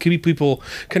trying to keep people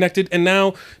connected. And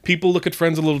now people look at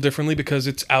Friends a little differently because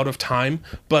it's out of time.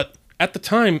 But at the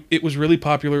time, it was really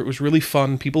popular. It was really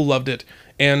fun. People loved it.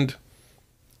 And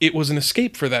it was an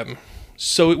escape for them.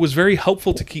 So it was very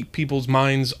helpful to keep people's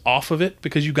minds off of it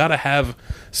because you got to have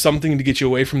something to get you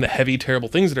away from the heavy, terrible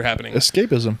things that are happening.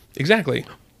 Escapism. Exactly.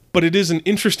 But it is an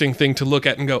interesting thing to look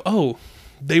at and go, oh,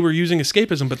 they were using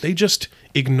escapism, but they just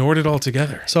ignored it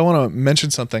altogether. So I want to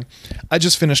mention something. I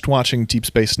just finished watching Deep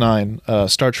Space Nine,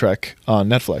 Star Trek on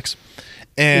Netflix.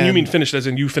 And you mean finished as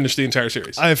in you finished the entire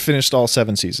series? I've finished all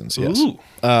 7 seasons, yes. Ooh.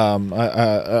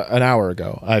 An hour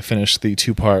ago, I finished the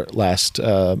 2-part last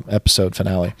episode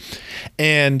finale.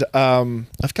 And a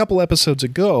couple episodes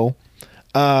ago,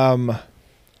 I've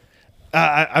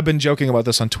been joking about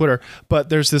this on Twitter, but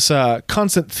there's this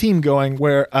constant theme going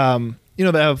where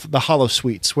they have the holo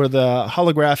suites where the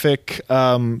holographic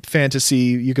fantasy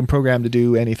you can program to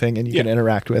do anything and you can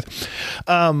interact with.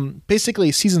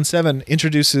 Basically, season 7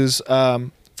 introduces,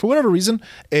 for whatever reason,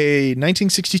 a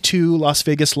 1962 Las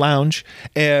Vegas lounge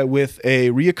with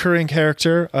a reoccurring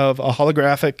character of a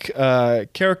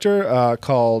holographic character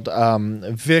called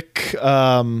Vic.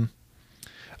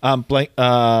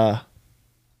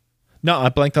 No, I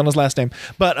blanked on his last name,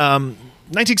 but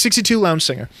 1962 lounge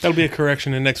singer. That'll be a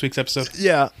correction in next week's episode.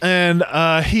 Yeah, and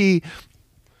he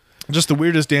just the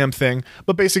weirdest damn thing.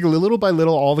 But basically, little by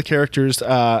little, all the characters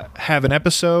have an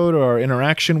episode or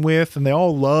interaction with, and they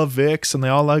all love Vix, and they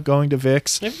all like going to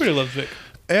Vix. Everybody loves Vic.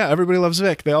 Yeah, everybody loves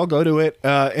Vic. They all go to it,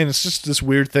 and it's just this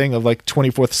weird thing of like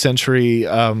 24th century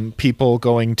people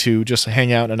going to just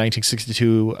hang out in a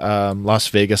 1962 Las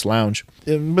Vegas lounge.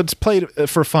 But it's played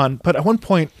for fun. But at one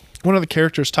point, one of the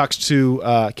characters talks to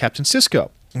Captain Sisko,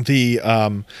 the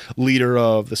leader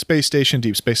of the space station,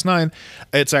 Deep Space Nine.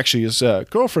 It's actually his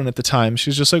girlfriend at the time.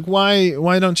 She's just like,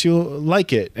 why don't you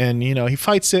like it? And, he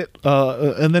fights it,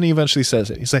 and then he eventually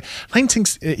says it. He's like,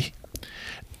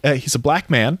 he's a black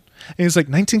man, and he's like,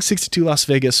 1962 Las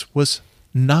Vegas was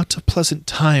not a pleasant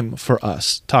time for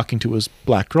us, talking to his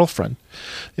black girlfriend.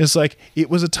 It's like, it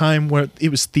was a time where it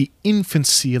was the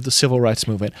infancy of the civil rights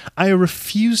movement. I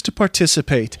refuse to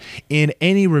participate in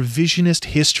any revisionist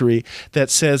history that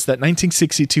says that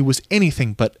 1962 was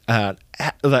anything but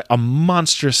a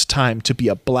monstrous time to be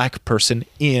a black person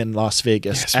in Las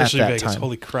Vegas, especially at that Vegas. time.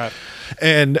 Holy crap.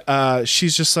 And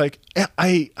she's just like,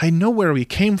 I know where we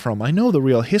came from. I know the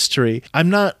real history. I'm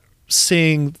not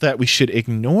saying that we should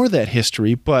ignore that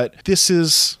history, but this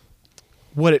is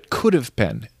what it could have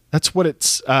been. That's what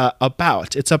it's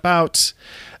about. It's about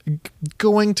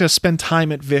going to spend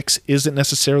time at VIX isn't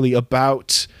necessarily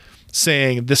about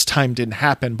saying this time didn't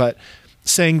happen, but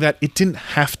saying that it didn't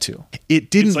have to. It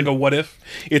didn't. It's like a what if.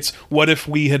 It's what if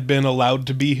we had been allowed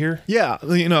to be here? Yeah,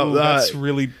 that's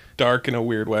really dark in a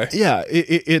weird way. Yeah,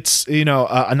 it's a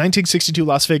 1962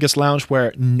 Las Vegas lounge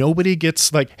where nobody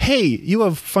gets like, hey, you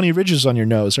have funny ridges on your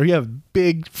nose, or you have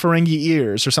big Ferengi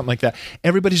ears, or something like that.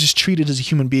 Everybody's just treated as a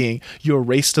human being. Your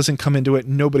race doesn't come into it.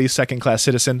 Nobody's second class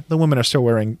citizen. The women are still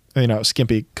wearing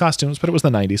skimpy costumes, but it was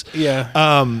the 90s. Yeah.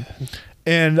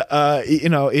 And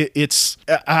it's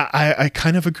I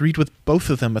kind of agreed with both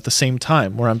of them at the same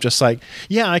time, where I'm just like,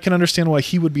 yeah, I can understand why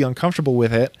he would be uncomfortable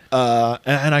with it,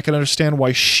 and I can understand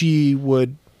why she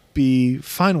would be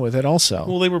fine with it also.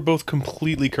 Well, they were both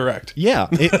completely correct. Yeah,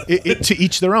 it to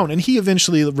each their own. And he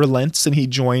eventually relents and he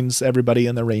joins everybody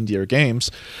in the reindeer games.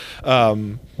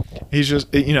 He's just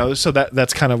so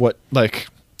that's kind of what like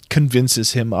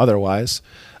convinces him otherwise.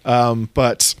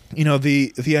 But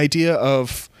the idea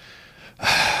of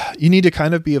you need to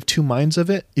kind of be of two minds of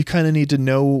it. You kind of need to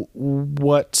know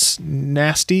what's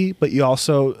nasty, but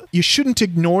you shouldn't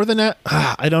ignore the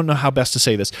I don't know how best to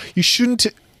say this. You shouldn't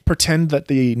pretend that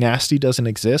the nasty doesn't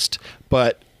exist,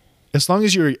 but as long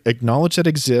as you acknowledge that it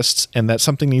exists and that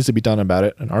something needs to be done about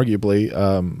it, and arguably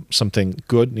something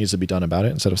good needs to be done about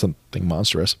it instead of something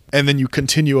monstrous, and then you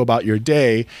continue about your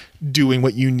day doing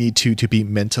what you need to be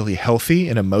mentally healthy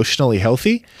and emotionally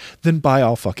healthy, then by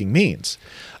all fucking means.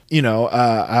 We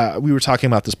were talking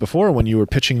about this before when you were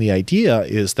pitching the idea,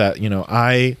 is that,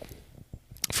 I,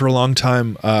 for a long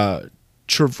time,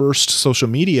 traversed social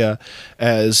media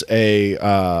as a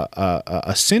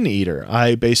sin eater.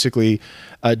 I basically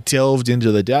delved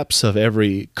into the depths of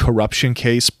every corruption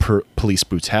case, police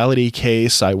brutality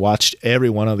case. I watched every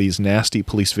one of these nasty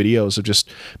police videos of just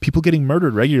people getting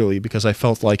murdered regularly because I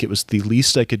felt like it was the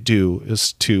least I could do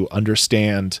is to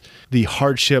understand the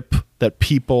hardship that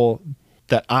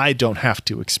I don't have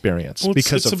to experience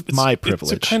because of my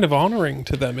privilege. It's kind of honoring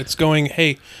to them. It's going,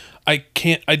 hey, I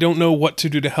don't know what to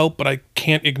do to help, but I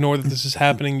can't ignore that this is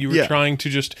happening. You were trying to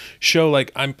just show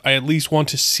like I at least want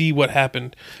to see what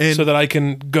happened so that I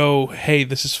can go, hey,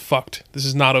 this is fucked. This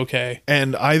is not okay.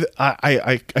 And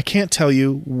I can't tell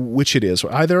you which it is.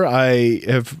 Either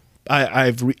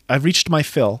I've reached my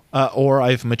fill, or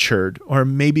I've matured, or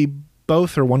maybe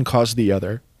both, or one caused the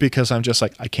other, because I'm just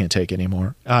like, I can't take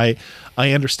anymore. I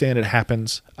understand it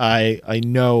happens. I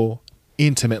know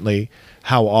intimately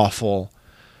how awful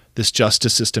this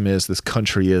justice system is, this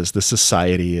country is, this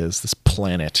society is, this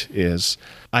planet is.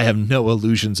 I have no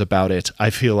illusions about it. I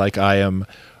feel like I am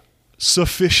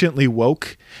sufficiently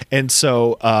woke, and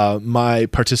so my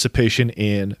participation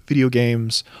in video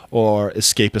games or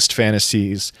escapist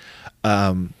fantasies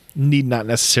need not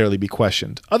necessarily be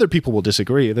questioned. Other people will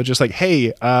disagree. They're just like,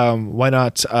 hey, why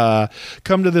not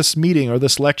come to this meeting or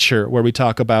this lecture where we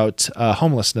talk about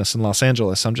homelessness in Los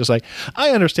Angeles? I'm just like,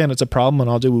 I understand it's a problem and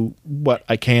I'll do what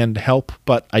I can to help,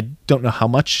 but I don't know how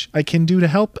much I can do to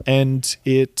help. And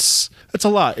it's a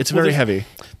lot. It's very heavy.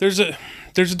 There's a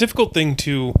difficult thing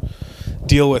to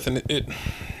deal with, and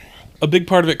a big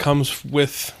part of it comes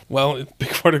with,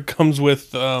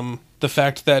 the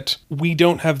fact that we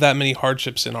don't have that many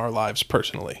hardships in our lives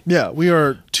personally. Yeah, we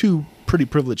are two pretty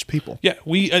privileged people. Yeah,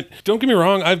 we don't get me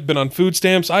wrong, I've been on food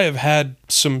stamps. I have had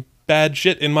some bad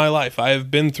shit in my life. I have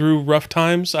been through rough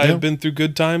times. I have been through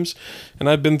good times, and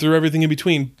I've been through everything in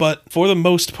between. But for the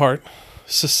most part,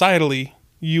 societally,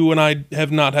 you and I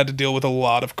have not had to deal with a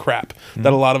lot of crap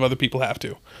that a lot of other people have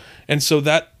to. And so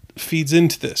that feeds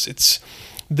into this.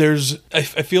 I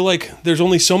feel like there's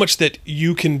only so much that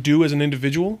you can do as an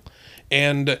individual,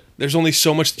 and there's only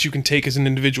so much that you can take as an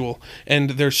individual,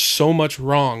 and there's so much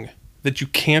wrong that you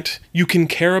can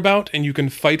care about and you can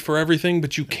fight for everything,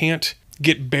 but you can't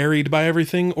get buried by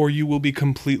everything, or you will be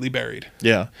completely buried.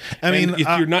 Yeah. I mean,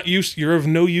 if you're of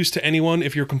no use to anyone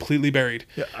if you're completely buried.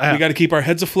 Yeah, we got to keep our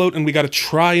heads afloat, and we got to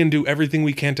try and do everything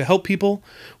we can to help people.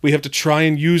 We have to try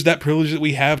and use that privilege that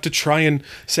we have to try and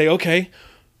say, okay,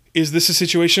 is this a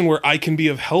situation where I can be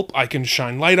of help? I can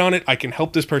shine light on it. I can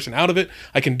help this person out of it.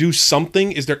 I can do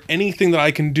something. Is there anything that I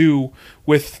can do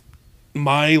with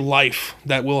my life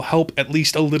that will help at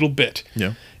least a little bit?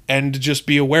 Yeah. And just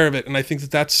be aware of it. And I think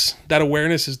that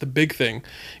awareness is the big thing.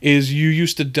 Is you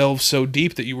used to delve so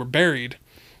deep that you were buried,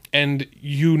 and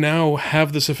you now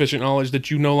have the sufficient knowledge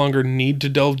that you no longer need to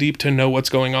delve deep to know what's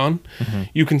going on. Mm-hmm.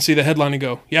 You can see the headline and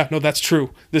go, yeah, no, that's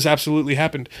true. This absolutely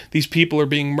happened. These people are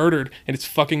being murdered, and it's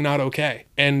fucking not okay.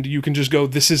 And you can just go,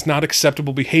 this is not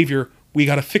acceptable behavior. We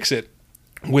got to fix it,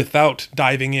 without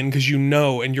diving in, because you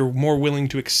know, and you're more willing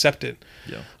to accept it.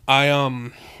 Yeah.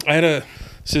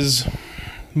 This is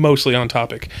mostly on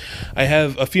topic. I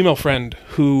have a female friend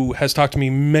who has talked to me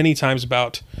many times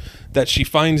about that she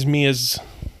finds me as...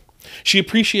 She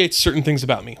appreciates certain things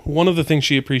about me. One of the things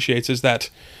she appreciates is that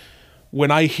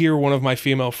when I hear one of my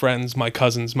female friends, my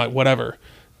cousins, my whatever,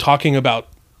 talking about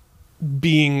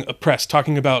being oppressed,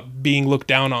 talking about being looked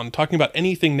down on, talking about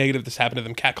anything negative that's happened to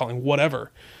them, catcalling,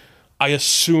 whatever, I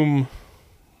assume,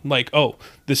 like, oh,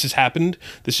 this has happened.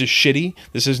 This is shitty.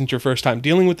 This isn't your first time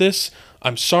dealing with this.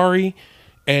 I'm sorry.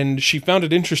 And she found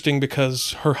it interesting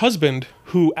because her husband,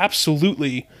 who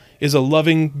absolutely is a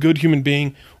loving, good human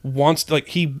being, wants to, like,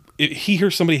 he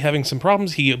hears somebody having some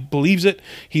problems, he believes it,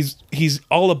 he's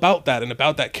all about that and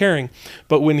about that caring.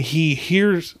 But when he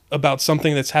hears about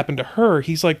something that's happened to her,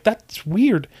 he's like, that's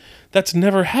weird. That's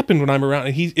never happened when I'm around.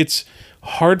 And it's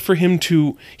hard for him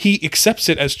to, he accepts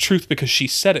it as truth because she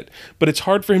said it, but it's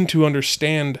hard for him to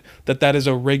understand that that is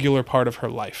a regular part of her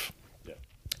life. Yeah.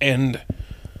 And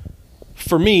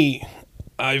for me,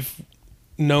 I've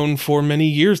known for many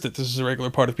years that this is a regular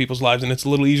part of people's lives, and it's a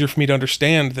little easier for me to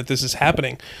understand that this is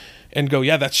happening and go,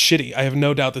 yeah, that's shitty. I have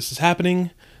no doubt this is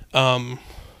happening. And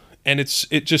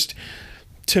it just,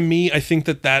 to me, I think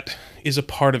that is a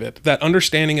part of it. That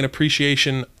understanding and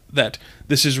appreciation that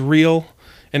this is real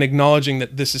and acknowledging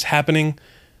that this is happening,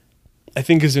 I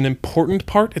think is an important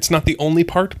part. It's not the only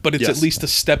part, but it's at least a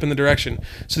step in the direction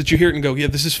so that you hear it and go, yeah,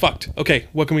 this is fucked. Okay,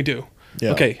 what can we do?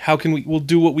 Yeah. Okay, how can we'll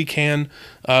do what we can.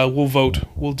 We'll vote.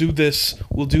 We'll do this.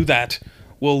 We'll do that.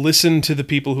 We'll listen to the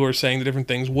people who are saying the different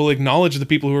things. We'll acknowledge the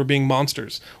people who are being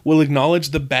monsters. We'll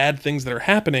acknowledge the bad things that are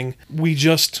happening.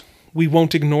 We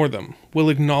won't ignore them. We'll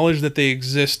acknowledge that they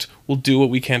exist. We'll do what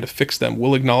we can to fix them.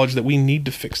 We'll acknowledge that we need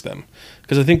to fix them.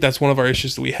 Because I think that's one of our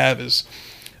issues that we have is,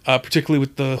 particularly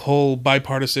with the whole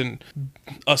bipartisan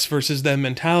us versus them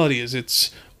mentality, is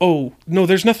it's, oh, no,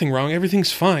 there's nothing wrong.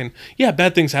 Everything's fine. Yeah,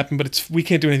 bad things happen, but we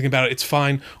can't do anything about it. It's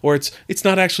fine. Or it's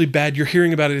not actually bad. You're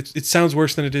hearing about it. It sounds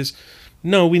worse than it is.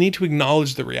 No, we need to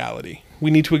acknowledge the reality.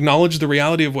 We need to acknowledge the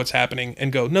reality of what's happening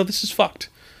and go, no, this is fucked.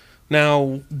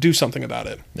 Now do something about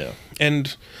it. Yeah.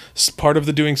 And part of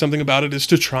the doing something about it is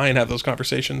to try and have those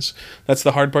conversations. That's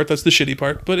the hard part. That's the shitty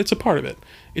part. But it's a part of it.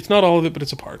 It's not all of it, but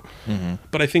it's a part. Mm-hmm.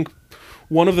 But I think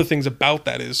one of the things about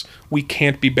that is we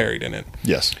can't be buried in it.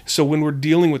 Yes. So when we're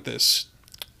dealing with this,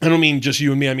 I don't mean just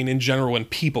you and me, I mean in general, when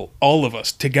people, all of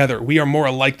us together, we are more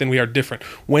alike than we are different.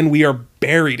 When we are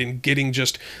buried and getting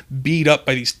just beat up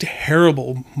by these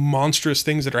terrible, monstrous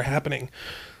things that are happening.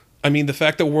 I mean, the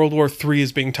fact that World War III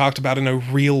is being talked about in a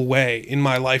real way in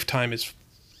my lifetime is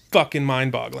fucking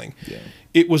mind-boggling. Yeah.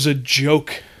 It was a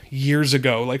joke years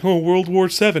ago, like, oh, World War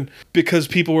VII, because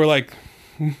people were like,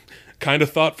 kind of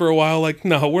thought for a while, like,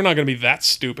 no, we're not going to be that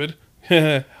stupid.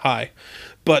 Hi.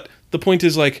 But the point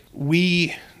is, like,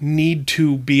 we need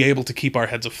to be able to keep our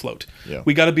heads afloat. Yeah.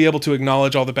 We got to be able to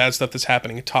acknowledge all the bad stuff that's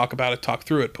happening and talk about it, talk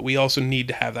through it, but we also need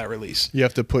to have that release. You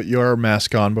have to put your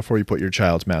mask on before you put your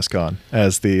child's mask on,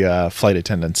 as the flight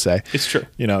attendants say. It's true.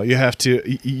 You know, you have to,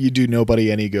 you do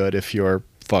nobody any good if you're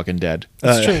fucking dead.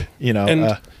 That's true. You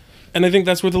know, and I think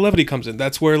that's where the levity comes in.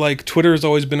 That's where, like, Twitter has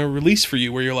always been a release for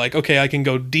you, where you're like, okay, I can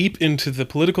go deep into the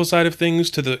political side of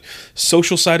things, to the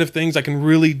social side of things. I can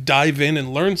really dive in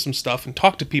and learn some stuff and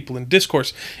talk to people in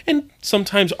discourse and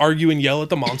sometimes argue and yell at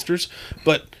the monsters.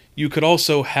 But you could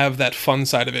also have that fun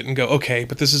side of it and go, okay,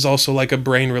 but this is also like a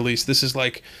brain release. This is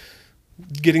like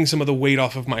getting some of the weight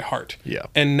off of my heart. Yeah.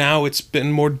 And now it's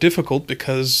been more difficult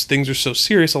because things are so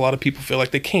serious. A lot of people feel like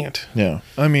they can't. Yeah.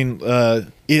 I mean,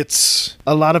 it's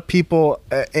a lot of people,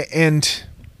 and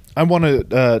I want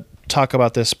to talk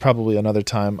about this probably another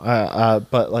time,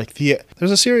 but like there's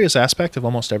a serious aspect of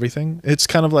almost everything. It's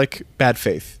kind of like bad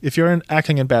faith. If you're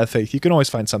acting in bad faith, you can always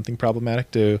find something problematic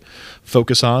to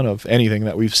focus on of anything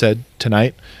that we've said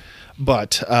tonight.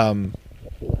 But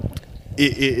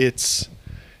it's...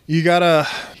 You gotta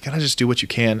just do what you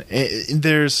can.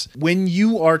 There's, when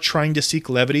you are trying to seek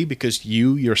levity because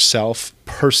you yourself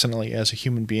personally as a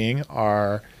human being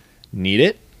need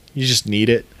it. You just need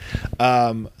it.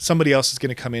 Somebody else is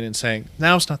going to come in and saying,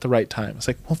 now's not the right time. It's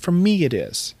like, well, for me it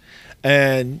is.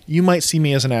 And you might see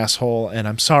me as an asshole, and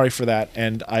I'm sorry for that.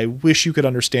 And I wish you could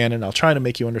understand, and I'll try to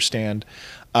make you understand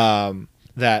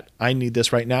that I need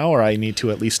this right now, or I need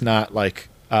to at least not like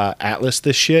Atlas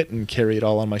this shit and carry it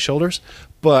all on my shoulders.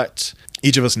 But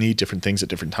each of us need different things at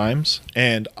different times.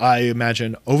 And I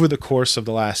imagine over the course of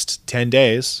the last 10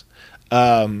 days,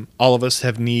 all of us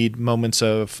have need moments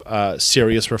of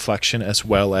serious reflection as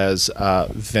well as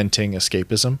venting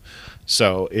escapism.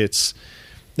 So it's,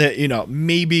 you know,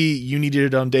 maybe you needed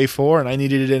it on day 4 and I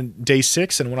needed it in day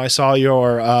 6. And when I saw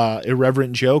your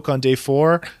irreverent joke on day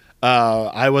 4,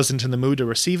 I wasn't in the mood to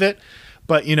receive it.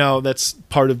 But, you know, that's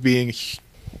part of being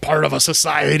part of a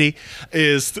society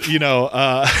is, you know,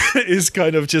 is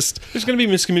kind of just... There's going to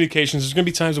be miscommunications. There's going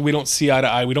to be times that we don't see eye to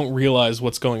eye. We don't realize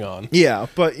what's going on. Yeah,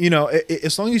 but, you know,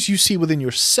 as long as you see within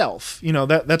yourself, you know,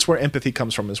 that's where empathy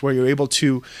comes from, is where you're able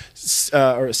to,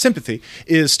 or sympathy,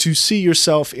 is to see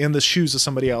yourself in the shoes of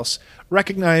somebody else.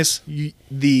 Recognize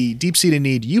the deep-seated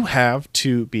need you have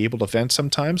to be able to vent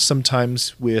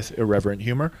sometimes with irreverent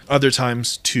humor, other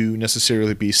times to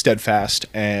necessarily be steadfast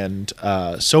and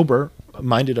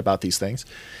sober-minded about these things,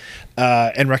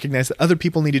 and recognize that other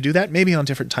people need to do that, maybe on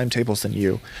different timetables than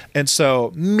you. And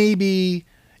so maybe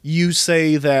you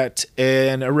say that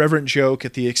an irreverent joke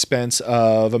at the expense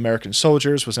of American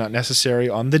soldiers was not necessary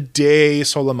on the day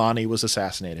Soleimani was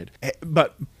assassinated.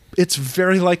 But it's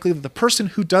very likely that the person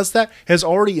who does that has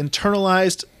already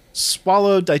internalized,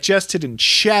 swallowed, digested, and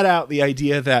shat out the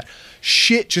idea that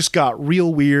shit just got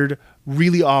real weird,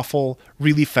 really awful,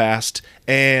 really fast,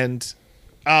 and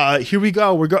here we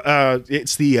go.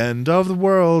 It's the end of the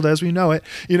world as we know it,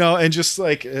 you know, and just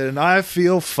like, and I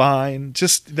feel fine.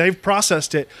 Just, they've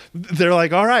processed it. They're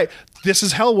like, all right, this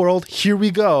is hell world. Here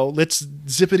we go. Let's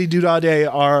zippity-doo-dah-day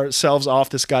ourselves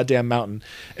off this goddamn mountain.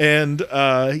 And,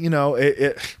 you know,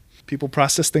 people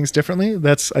process things differently.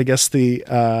 That's, I guess, the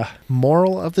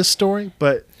moral of this story.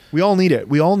 But we all need it.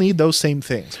 We all need those same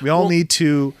things. We all need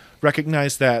to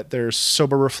recognize that there's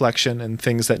sober reflection and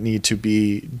things that need to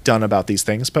be done about these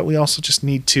things. But we also just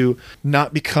need to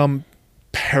not become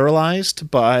paralyzed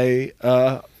by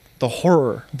the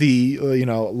horror, the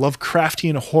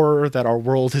Lovecraftian horror that our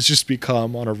world has just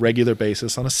become on a regular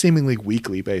basis, on a seemingly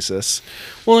weekly basis.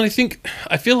 Well, and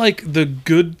I feel like the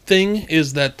good thing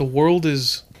is that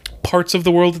parts of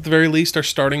the world at the very least are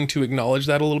starting to acknowledge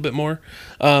that a little bit more.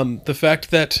 The fact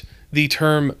that the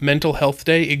term Mental Health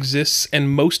Day exists and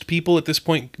most people at this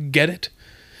point get it.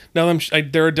 Now,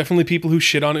 there are definitely people who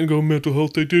shit on it and go, Mental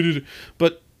Health Day,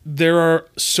 but there are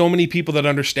so many people that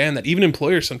understand that. Even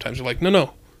employers sometimes are like,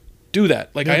 no, do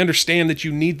that. Like, yeah. I understand that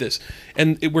you need this.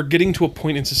 And we're getting to a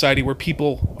point in society where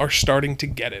people are starting to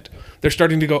get it. They're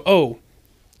starting to go, oh,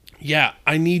 yeah,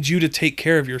 I need you to take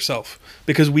care of yourself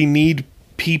because we need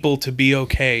people to be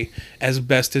okay as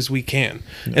best as we can.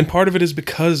 Yeah. And part of it is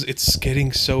because it's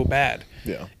getting so bad.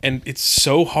 Yeah. And it's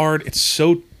so hard. It's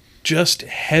so just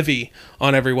heavy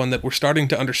on everyone that we're starting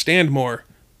to understand more.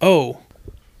 Oh,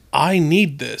 I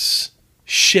need this.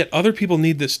 Shit, other people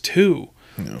need this too.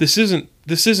 No. This isn't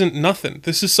nothing.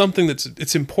 This is something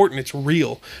it's important. It's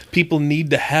real. People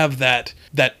need to have that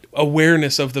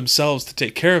awareness of themselves to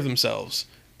take care of themselves.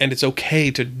 And it's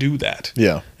okay to do that.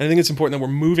 Yeah. And I think it's important that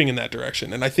we're moving in that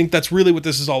direction. And I think that's really what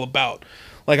this is all about.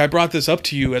 like I brought this up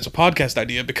to you as a podcast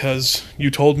idea because you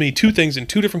told me two things in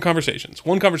two different conversations.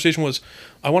 One conversation was,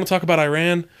 I want to talk about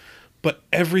Iran, but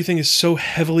everything is so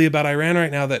heavily about Iran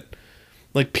right now that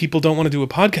like people don't want to do a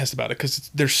podcast about it because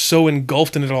they're so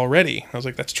engulfed in it already. I was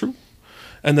like, that's true.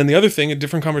 And then the other thing, a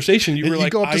different conversation, you were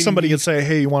like, go up to somebody and say,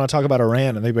 hey, you want to talk about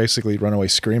Iran? And they basically run away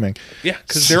screaming. Yeah,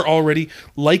 because they're already,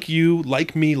 like you,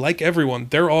 like me, like everyone,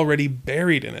 they're already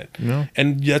buried in it. Yeah.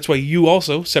 And that's why you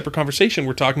also, separate conversation,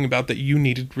 we're talking about that you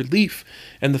needed relief.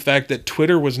 And the fact that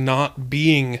Twitter was not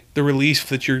being the relief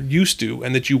that you're used to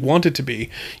and that you wanted to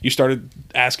be. You started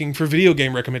asking for video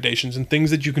game recommendations and things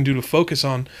that you can do to focus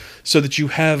on so that you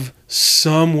have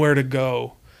somewhere to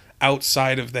go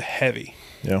outside of the heavy.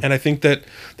 Yeah. And I think that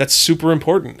that's super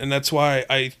important. And that's why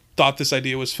I thought this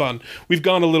idea was fun. We've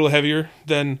gone a little heavier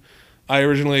than I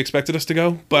originally expected us to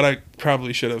go, but I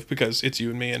probably should have because it's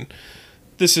you and me. And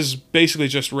this is basically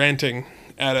just ranting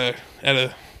at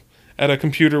a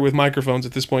computer with microphones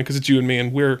at this point because it's you and me,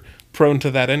 and we're prone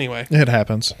to that anyway. It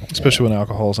happens, especially when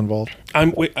alcohol is involved.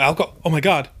 Alcohol. Oh my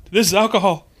God, this is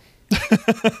alcohol.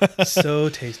 So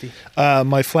tasty.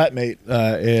 My flatmate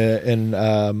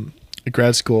in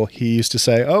grad school, he used to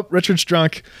say, oh, Richard's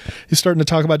drunk. He's starting to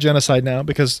talk about genocide now,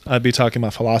 because I'd be talking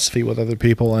about philosophy with other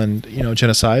people, and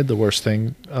genocide, the worst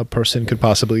thing a person could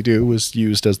possibly do, was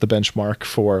used as the benchmark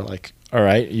for like, all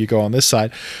right, you go on this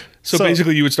side. So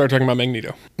basically you would start talking about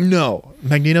Magneto. No,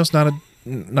 Magneto's not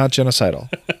genocidal.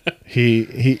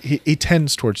 he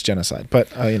tends towards genocide, but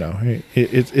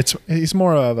he's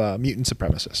more of a mutant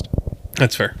supremacist.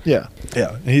 That's fair. Yeah.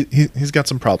 He's got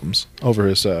some problems over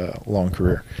his long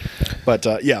career, but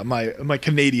my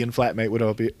Canadian flatmate would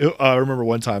all be. I remember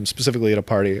one time specifically at a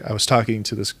party, I was talking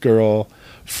to this girl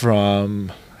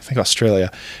from I think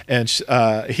Australia, and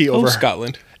he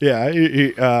Scotland.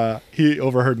 Yeah, he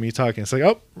overheard me talking. It's like,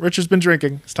 oh, Richard's been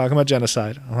drinking. He's talking about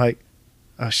genocide. I'm like,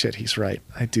 oh shit, he's right.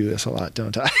 I do this a lot,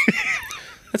 don't I?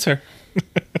 That's fair.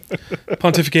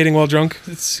 Pontificating while drunk,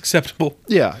 it's acceptable.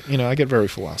 Yeah, I get very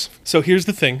philosophical. So here's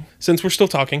the thing. Since we're still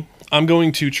talking, I'm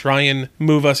going to try and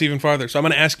move us even farther. So I'm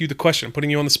going to ask you the question. I'm putting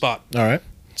you on the spot. All right.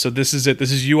 So this is it.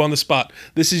 This is you on the spot.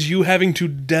 This is you having to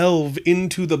delve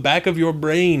into the back of your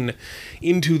brain,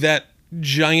 into that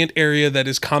giant area that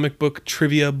is comic book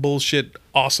trivia bullshit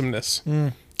awesomeness.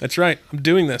 That's right. I'm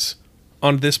doing this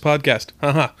on this podcast.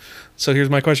 So here's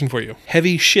my question for you.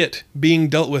 Heavy shit being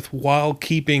dealt with while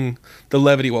keeping the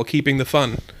levity, while keeping the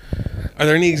fun. Are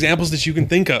there any examples that you can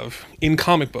think of in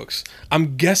comic books?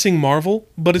 I'm guessing Marvel,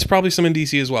 but it's probably some in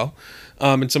DC as well,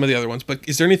 and some of the other ones. But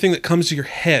is there anything that comes to your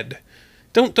head?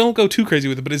 Don't go too crazy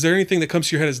with it, but is there anything that comes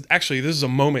to your head as, actually, this is a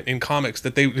moment in comics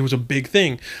that it was a big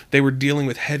thing. They were dealing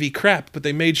with heavy crap, but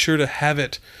they made sure to have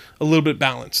it a little bit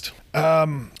balanced.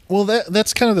 Well,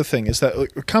 that's kind of the thing, is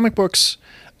that comic books,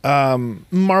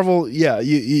 Marvel, yeah,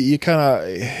 you kind of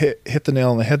hit the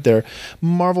nail on the head there.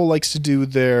 Marvel likes to do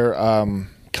their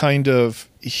kind of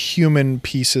human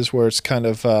pieces where it's kind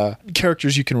of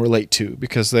characters you can relate to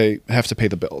because they have to pay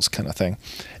the bills kind of thing.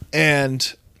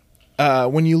 And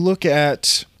when you look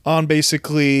at, on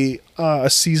basically a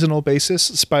seasonal basis,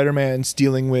 Spider-Man's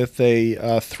dealing with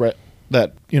a threat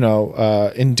that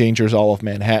endangers all of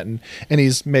Manhattan, and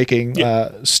he's making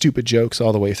stupid jokes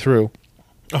all the way through.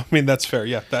 I mean, that's fair.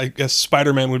 Yeah, I guess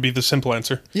Spider-Man would be the simple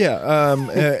answer. Yeah,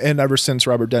 and ever since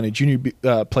Robert Downey Jr.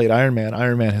 Played Iron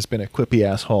Man has been a quippy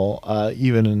asshole,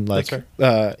 even in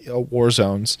war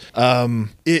zones.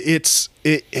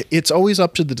 It's always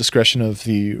up to the discretion of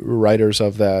the writers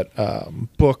of that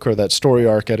book or that story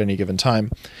arc at any given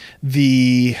time.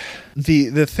 The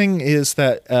thing is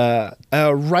that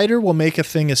a writer will make a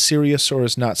thing as serious or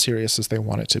as not serious as they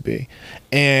want it to be,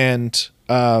 and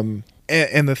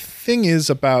the thing is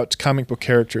about comic book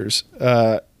characters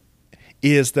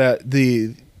is that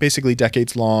the basically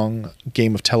decades-long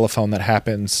game of telephone that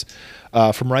happens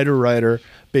from writer to writer,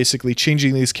 basically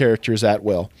changing these characters at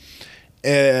will,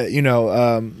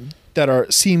 that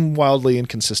seem wildly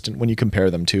inconsistent when you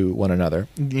compare them to one another.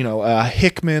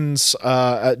 Jonathan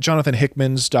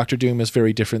Hickman's Doctor Doom is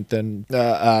very different than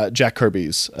Jack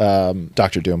Kirby's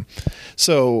Doctor Doom.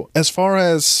 So as far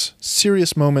as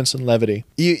serious moments and levity,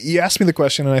 you asked me the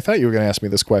question, and I thought you were going to ask me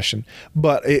this question,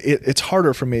 but it's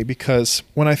harder for me because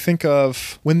when I think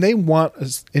of when they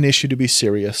want an issue to be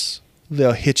serious,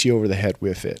 they'll hit you over the head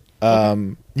with it.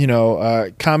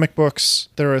 Comic books,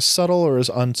 they're as subtle or as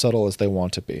unsubtle as they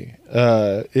want to be.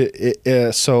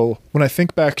 So when I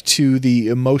think back to the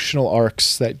emotional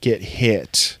arcs that get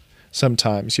hit,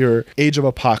 sometimes your Age of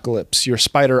Apocalypse, your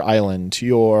Spider Island,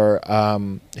 your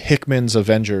Hickman's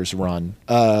Avengers run,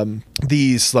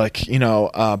 these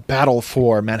Battle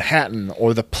for Manhattan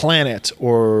or the Planet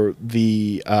or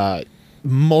the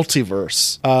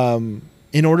multiverse,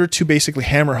 in order to basically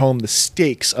hammer home the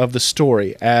stakes of the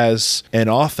story as an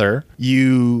author,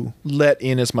 you let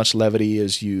in as much levity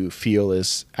as you feel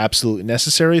is absolutely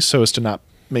necessary so as to not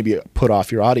maybe put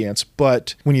off your audience.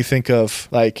 But when you think of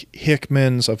like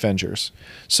Hickman's Avengers,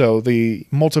 so the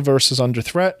multiverse is under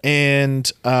threat, and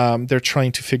they're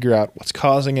trying to figure out what's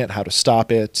causing it, how to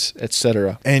stop it,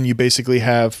 etc. And you basically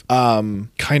have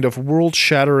kind of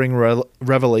world-shattering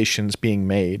revelations being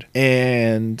made.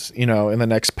 And, you know, in the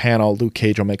next panel, Luke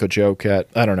Cage will make a joke at,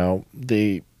 I don't know,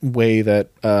 the way that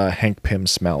Hank Pym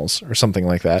smells or something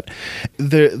like that.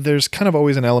 There's kind of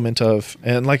always an element of,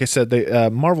 and like I said,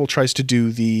 Marvel tries to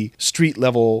do the street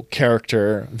level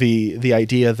character, the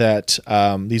idea that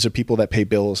these are people that pay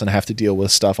bills and have to deal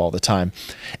with stuff all the time.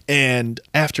 And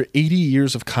after 80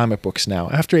 years of comic books now,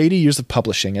 after 80 years of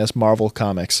publishing as Marvel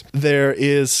Comics,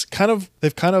 they've kind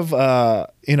of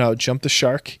you know, jump the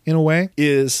shark in a way.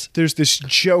 There's this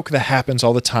joke that happens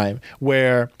all the time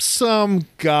where some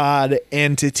god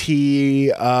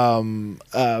entity,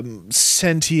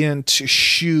 sentient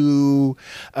shoe,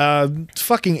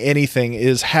 fucking anything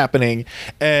is happening,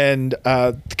 and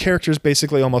the characters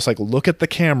basically almost like look at the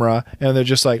camera and they're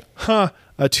just like, huh,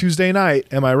 a Tuesday night,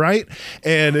 am I right?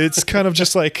 And it's kind of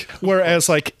just like, whereas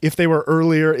like if they were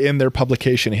earlier in their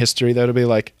publication history, that would be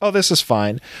like, oh, this is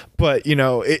fine. But you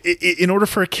know, in order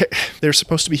for they're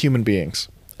supposed to be human beings.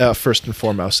 First and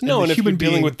foremost. No, and if you're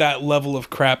dealing with that level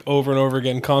of crap over and over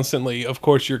again constantly, of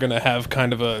course you're going to have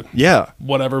kind of a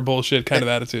whatever bullshit kind of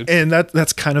attitude. And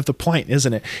that's kind of the point,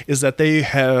 isn't it? Is that they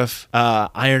have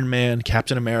Iron Man,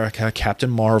 Captain America, Captain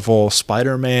Marvel,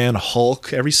 Spider-Man,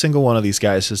 Hulk. Every single one of these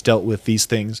guys has dealt with these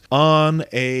things on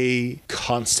a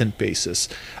constant basis.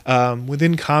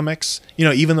 Within comics, you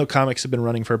know, even though comics have been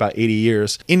running for about 80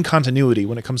 years, in continuity,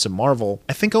 when it comes to Marvel,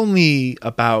 I think only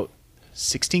about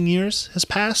 16 years has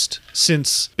passed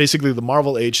since basically the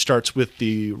Marvel age starts with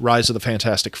the rise of the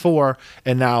Fantastic Four,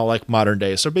 and now like modern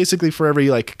day. So basically for every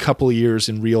like couple of years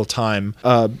in real time,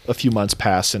 a few months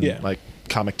pass in like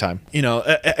comic time. You know,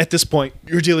 at this point,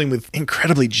 you're dealing with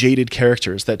incredibly jaded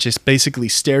characters that just basically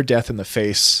stare death in the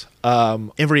face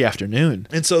every afternoon.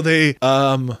 And so they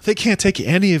can't take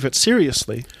any of it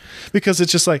seriously because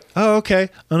it's just like, oh, okay,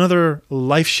 another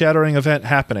life-shattering event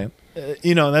happening.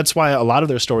 You know, that's why a lot of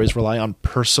their stories rely on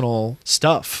personal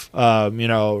stuff, you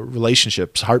know,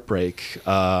 relationships, heartbreak.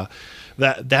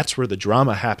 That's where the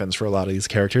drama happens for a lot of these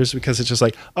characters, because it's just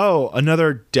like, oh,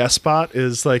 another despot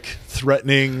is like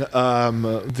threatening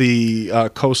the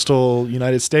coastal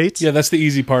United States. Yeah, that's the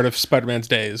easy part of Spider-Man's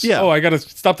days. Yeah. Oh, I got to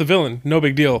stop the villain. No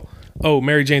big deal. Oh,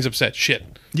 Mary Jane's upset.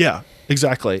 Shit. Yeah.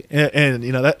 Exactly. And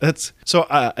you know, that's so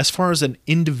as far as an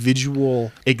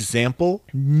individual example,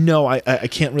 no, I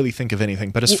can't really think of anything.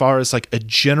 But as far as like a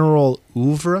general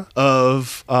oeuvre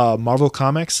of Marvel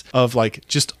Comics, of like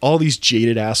just all these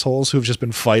jaded assholes who've just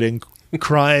been fighting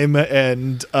crime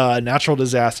and natural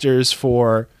disasters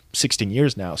for 16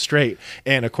 years now straight,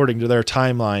 and according to their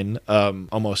timeline,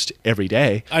 almost every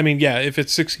day. I mean, yeah, if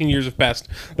it's 16 years have passed,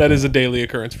 that is a daily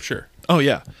occurrence for sure. Oh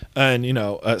yeah, and you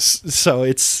know, so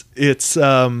it's because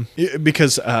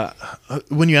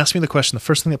when you asked me the question, the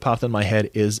first thing that popped in my head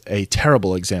is a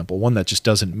terrible example, one that just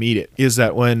doesn't meet it. Is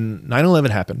that when 9/11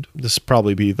 happened? This would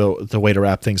probably be the way to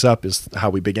wrap things up. Is how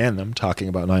we began them talking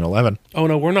about 9/11. Oh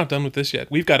no, we're not done with this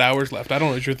yet. We've got hours left. I don't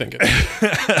know what you're thinking.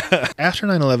 After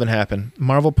 9/11 happened,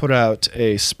 Marvel put out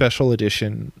a special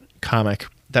edition comic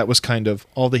that was kind of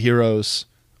all the heroes,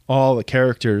 all the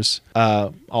characters,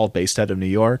 all based out of New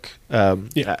York,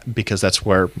 because that's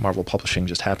where Marvel Publishing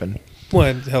just happened.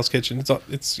 Well, Hell's Kitchen,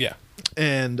 it's yeah.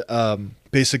 And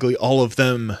basically all of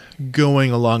them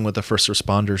going along with the first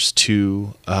responders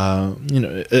to, you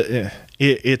know,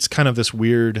 it's kind of this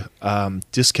weird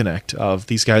disconnect of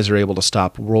these guys are able to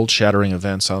stop world-shattering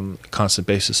events on a constant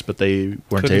basis, but they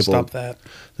weren't able to stop that.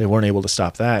 They weren't able to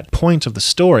stop that. Point of the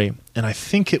story, and I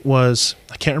think it was,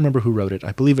 I can't remember who wrote it.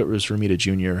 I believe it was Romita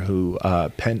Jr. who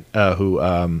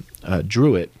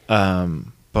drew it,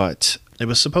 but it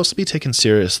was supposed to be taken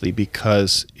seriously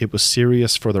because it was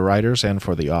serious for the writers and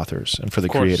for the authors and for the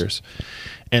creators.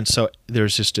 And so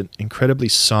there's just an incredibly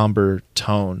somber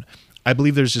tone. I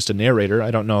believe there's just a narrator. I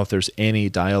don't know if there's any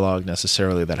dialogue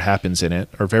necessarily that happens in it,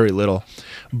 or very little.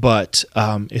 But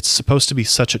it's supposed to be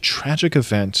such a tragic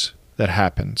event that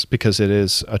happens, because it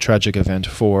is a tragic event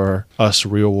for us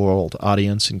real-world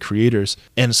audience and creators.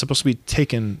 And it's supposed to be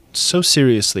taken so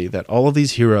seriously that all of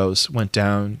these heroes went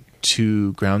down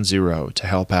to Ground Zero to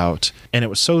help out. And it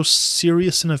was so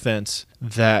serious an event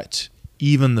that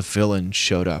even the villain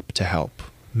showed up to help.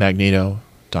 Magneto,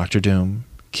 Doctor Doom,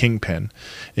 Kingpin.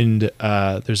 And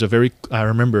I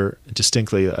remember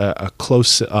distinctly a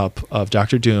close-up of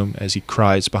Dr. Doom as he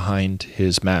cries behind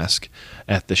his mask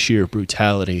at the sheer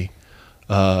brutality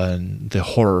and the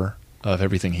horror of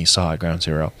everything he saw at Ground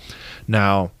Zero.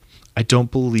 Now, I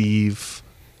don't believe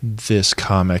this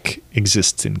comic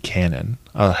exists in canon.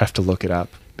 I'll have to look it up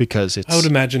because it's... I would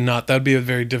imagine not. That would be a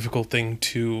very difficult thing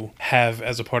to have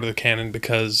as a part of the canon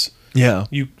because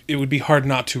it would be hard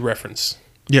not to reference.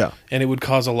 Yeah. And it would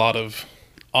cause a lot of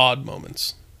odd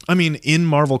moments. I mean, in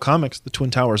Marvel Comics, the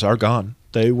Twin Towers are gone.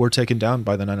 They were taken down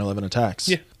by the 9/11 attacks.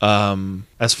 Yeah.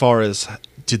 As far as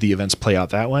did the events play out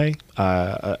that way,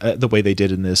 the way they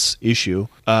did in this issue,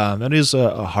 that is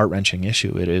a heart-wrenching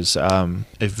issue. It is a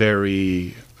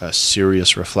very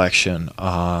serious reflection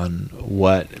on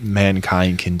what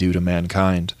mankind can do to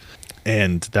mankind.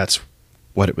 And that's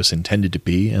what it was intended to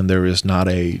be, and there is not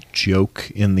a joke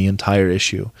in the entire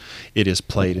issue. It is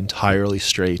played entirely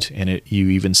straight, and you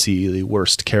even see the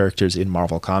worst characters in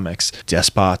Marvel Comics.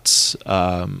 Despots,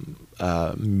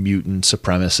 mutant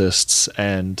supremacists,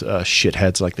 and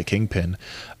shitheads like the Kingpin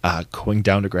going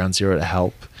down to Ground Zero to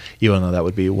help, even though that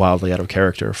would be wildly out of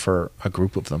character for a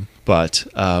group of them. But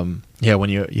when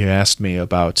you asked me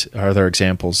about are there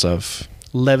examples of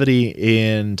levity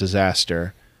in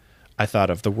disaster, I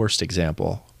thought of the worst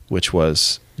example, which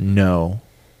was no.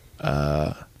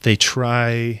 They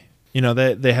try,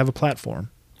 they have a platform,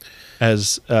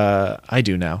 as I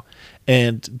do now,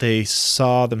 and they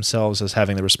saw themselves as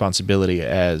having the responsibility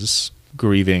as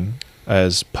grieving,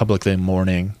 as publicly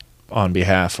mourning on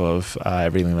behalf of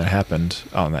everything that happened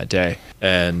on that day.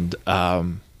 And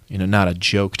not a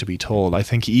joke to be told. I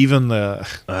think even the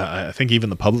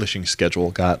publishing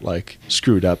schedule got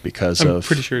screwed up because I'm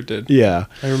pretty sure it did. Yeah,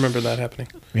 I remember that happening.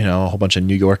 A whole bunch of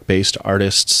New York-based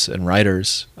artists and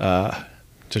writers.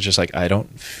 To just I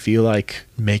don't feel like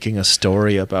making a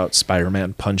story about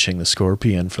Spider-Man punching the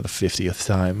Scorpion for the 50th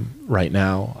time right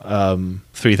now.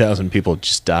 3,000 people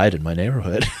just died in my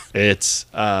neighborhood. It's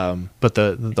but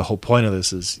the whole point of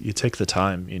this is you take the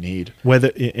time you need.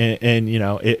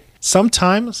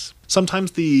 Sometimes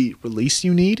the release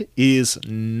you need is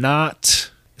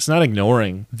not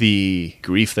ignoring the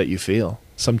grief that you feel.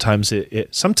 Sometimes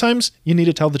sometimes you need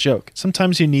to tell the joke.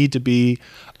 Sometimes you need to be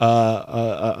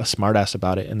a smartass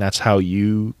about it, and that's how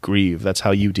you grieve. That's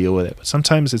how you deal with it. But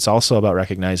sometimes it's also about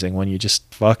recognizing when you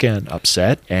just fucking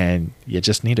upset, and you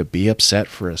just need to be upset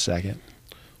for a second.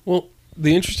 Well,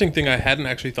 the interesting thing I hadn't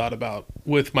actually thought about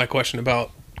with my question about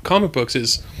comic books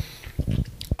is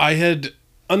I had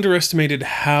underestimated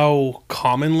how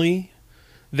commonly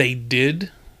they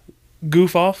did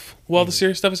goof off while the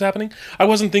serious stuff is happening. I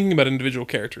wasn't thinking about individual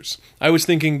characters. I was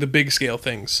thinking the big scale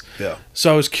things. Yeah.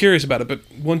 So I was curious about it, but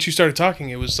once you started talking,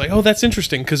 it was like, oh, that's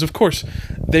interesting, because of course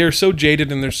they are so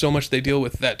jaded and there's so much they deal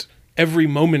with that every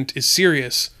moment is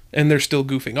serious and they're still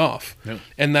goofing off. Yeah.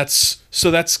 And that's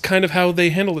kind of how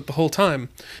they handled it the whole time.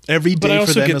 Every day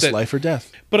for them is life or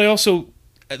death. But I also,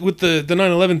 with the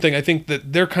 9/11 thing, I think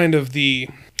that they're kind of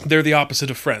they're the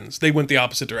opposite of Friends. They went the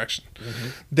opposite direction. Mm-hmm.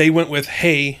 They went with,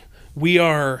 hey, we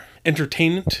are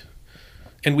entertainment,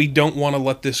 and we don't want to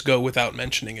let this go without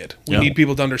mentioning it. We need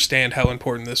people to understand how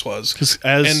important this was. Because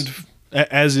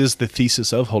as is the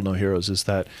thesis of Hold No Heroes, is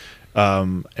that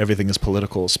everything is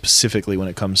political, specifically when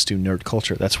it comes to nerd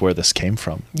culture. That's where this came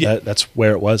from. Yeah. That's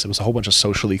where it was. It was a whole bunch of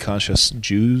socially conscious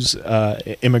Jews,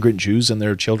 immigrant Jews and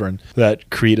their children that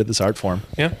created this art form.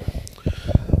 Yeah.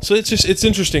 So it's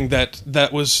interesting that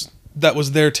was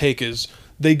their take is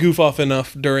they goof off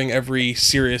enough during every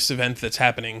serious event that's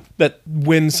happening that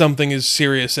when something is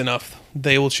serious enough,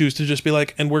 they will choose to just be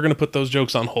like, and we're going to put those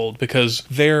jokes on hold because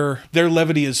their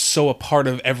levity is so a part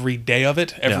of every day of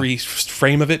it, every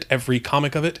frame of it, every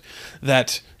comic of it,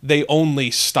 that they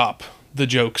only stop the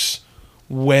jokes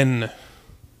when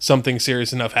something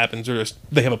serious enough happens or just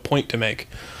they have a point to make.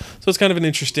 So it's kind of an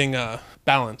interesting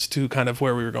balance to kind of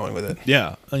where we were going with it.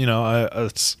 Yeah.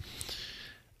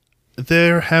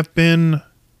 There have been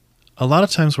a lot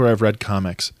of times where I've read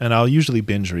comics, and I'll usually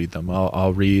binge read them.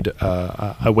 I'll read,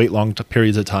 I wait long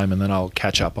periods of time, and then I'll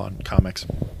catch up on comics.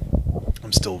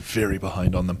 I'm still very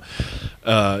behind on them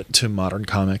to modern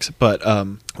comics. But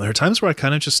there are times where I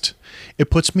kind of just,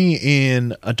 it puts me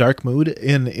in a dark mood,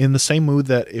 in the same mood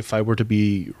that if I were to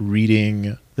be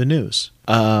reading the news.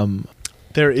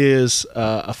 There is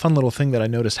a fun little thing that I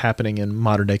noticed happening in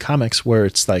modern day comics where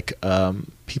it's like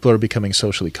people are becoming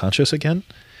socially conscious again.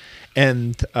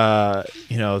 And,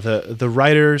 the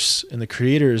writers and the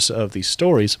creators of these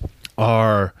stories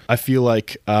are, I feel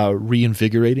like,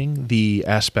 reinvigorating the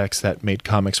aspects that made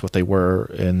comics what they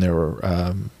were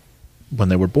when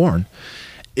they were born.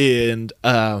 And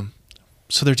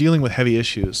so they're dealing with heavy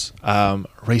issues,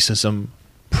 racism,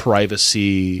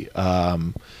 privacy,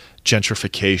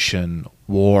 gentrification,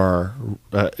 war,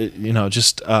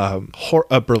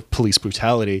 police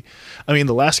brutality. I mean,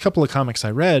 the last couple of comics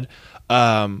I read,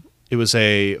 it was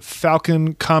a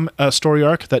Falcon story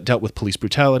arc that dealt with police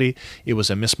brutality. It was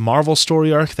a Miss Marvel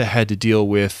story arc that had to deal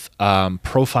with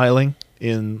profiling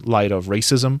in light of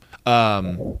racism.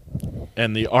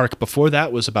 And the arc before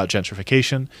that was about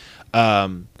gentrification.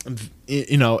 The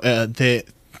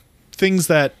things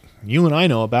that you and I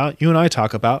know about, you and I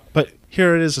talk about, but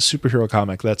here it is, a superhero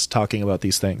comic that's talking about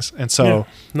these things. And so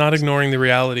not ignoring the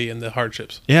reality and the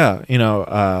hardships. Yeah.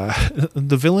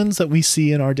 The villains that we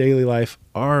see in our daily life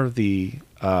are the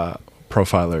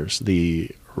profilers, the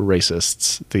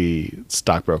racists, the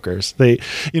stockbrokers, the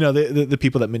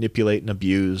people that manipulate and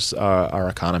abuse our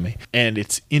economy. And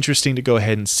it's interesting to go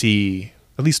ahead and see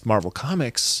at least Marvel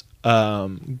Comics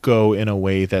go in a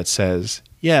way that says,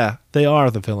 yeah, they are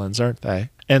the villains, aren't they?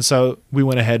 And so we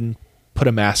went ahead and put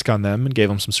a mask on them and gave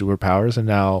them some superpowers. And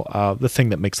now the thing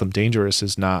that makes them dangerous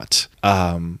is not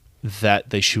that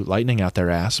they shoot lightning out their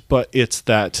ass, but it's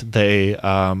that they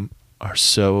are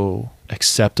so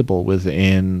acceptable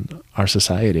within our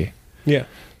society. Yeah.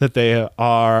 That they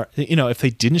are, if they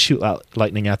didn't shoot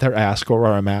lightning out their ass or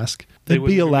wear a mask, they'd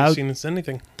be allowed. Seen as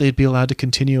anything. They'd be allowed to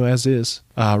continue as is,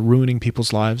 ruining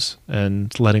people's lives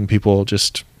and letting people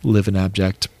just live in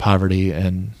abject poverty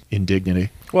and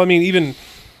indignity. Well, DC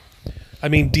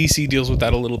deals with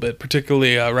that a little bit,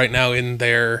 particularly right now in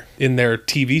their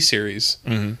TV series.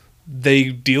 Mm-hmm. They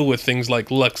deal with things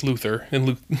like Lex Luthor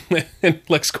and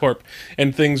LexCorp,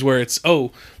 and things where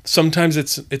sometimes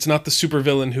it's not the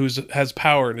supervillain who has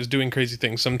power and is doing crazy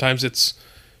things. Sometimes it's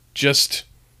just,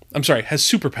 has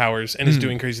superpowers and is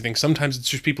doing crazy things. Sometimes it's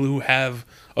just people who have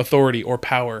authority or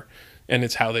power, and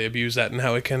it's how they abuse that and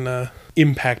how it can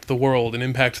impact the world and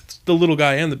impact the little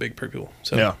guy and the big people.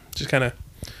 So it just kind of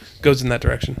goes in that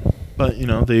direction. But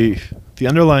the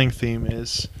underlying theme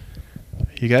is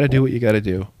you got to do what you got to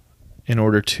do in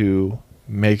order to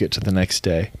make it to the next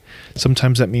day.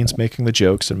 Sometimes that means making the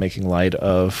jokes and making light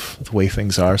of the way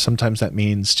things are. Sometimes that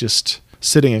means just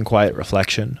sitting in quiet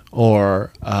reflection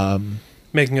or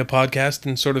making a podcast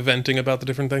and sort of venting about the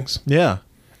different things. Yeah.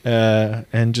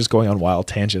 And just going on wild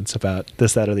tangents about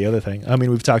this, that, or the other thing. I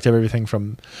mean, we've talked about everything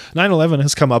from 9/11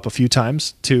 has come up a few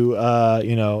times to,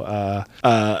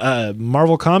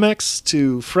 Marvel Comics,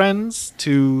 to Friends,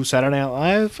 to Saturday Night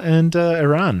Live, and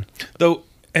Iran. Though,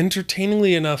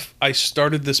 entertainingly enough, I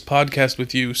started this podcast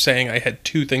with you saying I had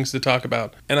 2 things to talk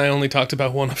about, and I only talked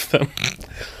about one of them.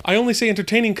 I only say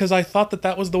entertaining because I thought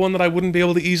that was the one that I wouldn't be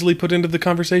able to easily put into the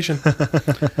conversation.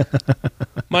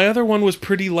 My other one was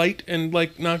pretty light and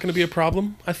not going to be a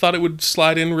problem. I thought it would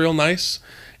slide in real nice,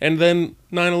 and then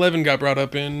 9/11 got brought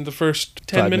up in the first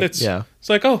 10 minutes. Yeah.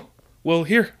 It's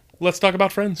here, let's talk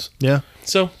about Friends. Yeah.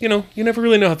 So, you never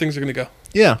really know how things are going to go.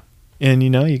 Yeah. And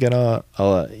you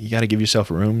gotta give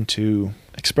yourself room to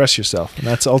express yourself, and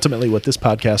that's ultimately what this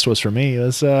podcast was for me.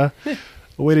 Was a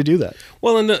way to do that.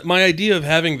 Well, and my idea of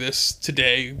having this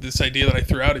today, this idea that I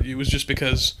threw out at you, was just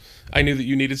because I knew that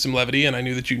you needed some levity, and I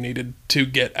knew that you needed to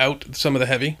get out some of the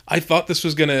heavy. I thought this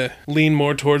was gonna lean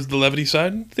more towards the levity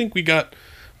side. I think we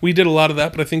did a lot of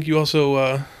that, but I think you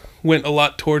also went a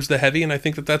lot towards the heavy, and I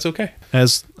think that that's okay.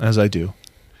 As I do,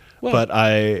 well, but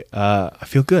I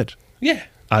feel good. Yeah.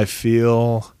 I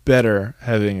feel better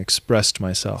having expressed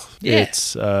myself. Yeah.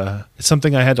 It's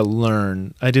something I had to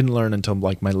learn. I didn't learn until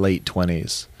my late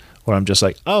 20s, where I'm just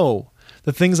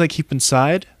the things I keep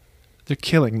inside, they're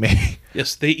killing me.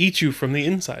 Yes, they eat you from the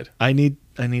inside. I need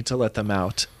to let them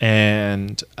out.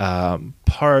 And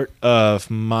part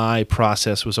of my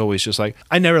process was always just I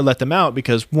never let them out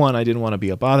because 1, I didn't want to be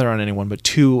a bother on anyone, but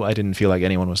 2, I didn't feel like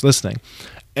anyone was listening.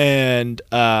 And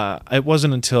it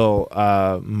wasn't until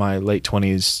my late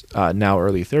 20s, now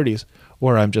early 30s,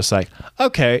 where I'm just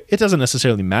okay, it doesn't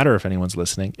necessarily matter if anyone's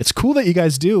listening. It's cool that you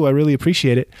guys do. I really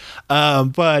appreciate it.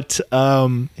 But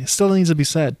it still needs to be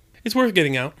said. It's worth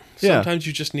getting out. Sometimes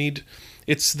you just need...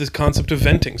 It's the concept of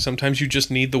venting. Sometimes you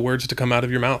just need the words to come out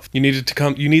of your mouth. You need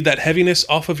that heaviness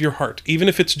off of your heart. Even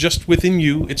if it's just within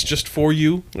you, it's just for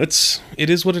you. It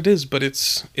is what it is, but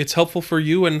it's helpful for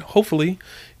you, and hopefully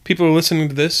people are listening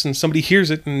to this and somebody hears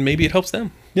it and maybe it helps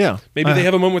them. Yeah. Maybe they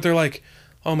have a moment where they're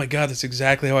oh my God, that's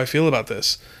exactly how I feel about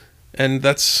this. And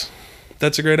that's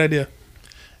a great idea.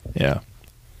 Yeah.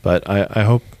 But I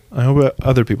hope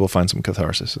other people find some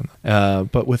catharsis in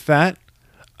that. But with that,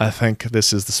 I think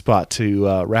this is the spot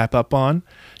to wrap up on.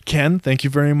 Ken, thank you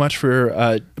very much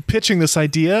for pitching this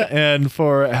idea and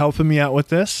for helping me out with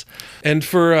this. And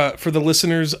for the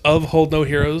listeners of Hold No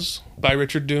Heroes by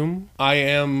Richard Doom, I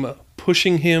am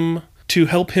pushing him to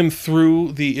help him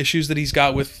through the issues that he's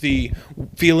got with the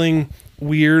feeling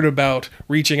weird about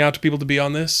reaching out to people to be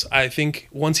on this. I think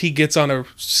once he gets on a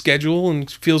schedule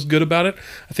and feels good about it,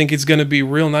 I think it's going to be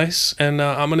real nice. And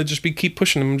I'm going to just keep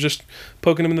pushing him, just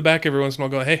poking him in the back every once in a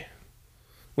while, going, hey,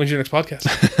 when's your next podcast?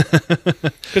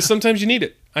 Because sometimes you need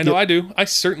it. I know I do. I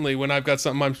certainly, when I've got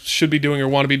something I should be doing or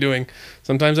want to be doing,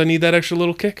 sometimes I need that extra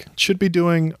little kick. Should be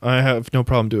doing, I have no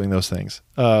problem doing those things.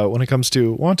 When it comes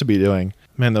to want to be doing,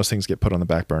 man, those things get put on the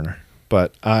back burner.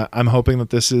 But I'm hoping that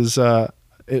this is,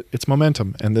 it's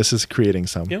momentum, and this is creating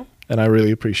some. Yeah. And I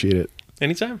really appreciate it.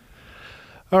 Anytime.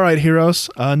 All right, heroes.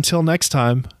 Until next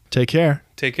time, take care.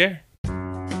 Take care.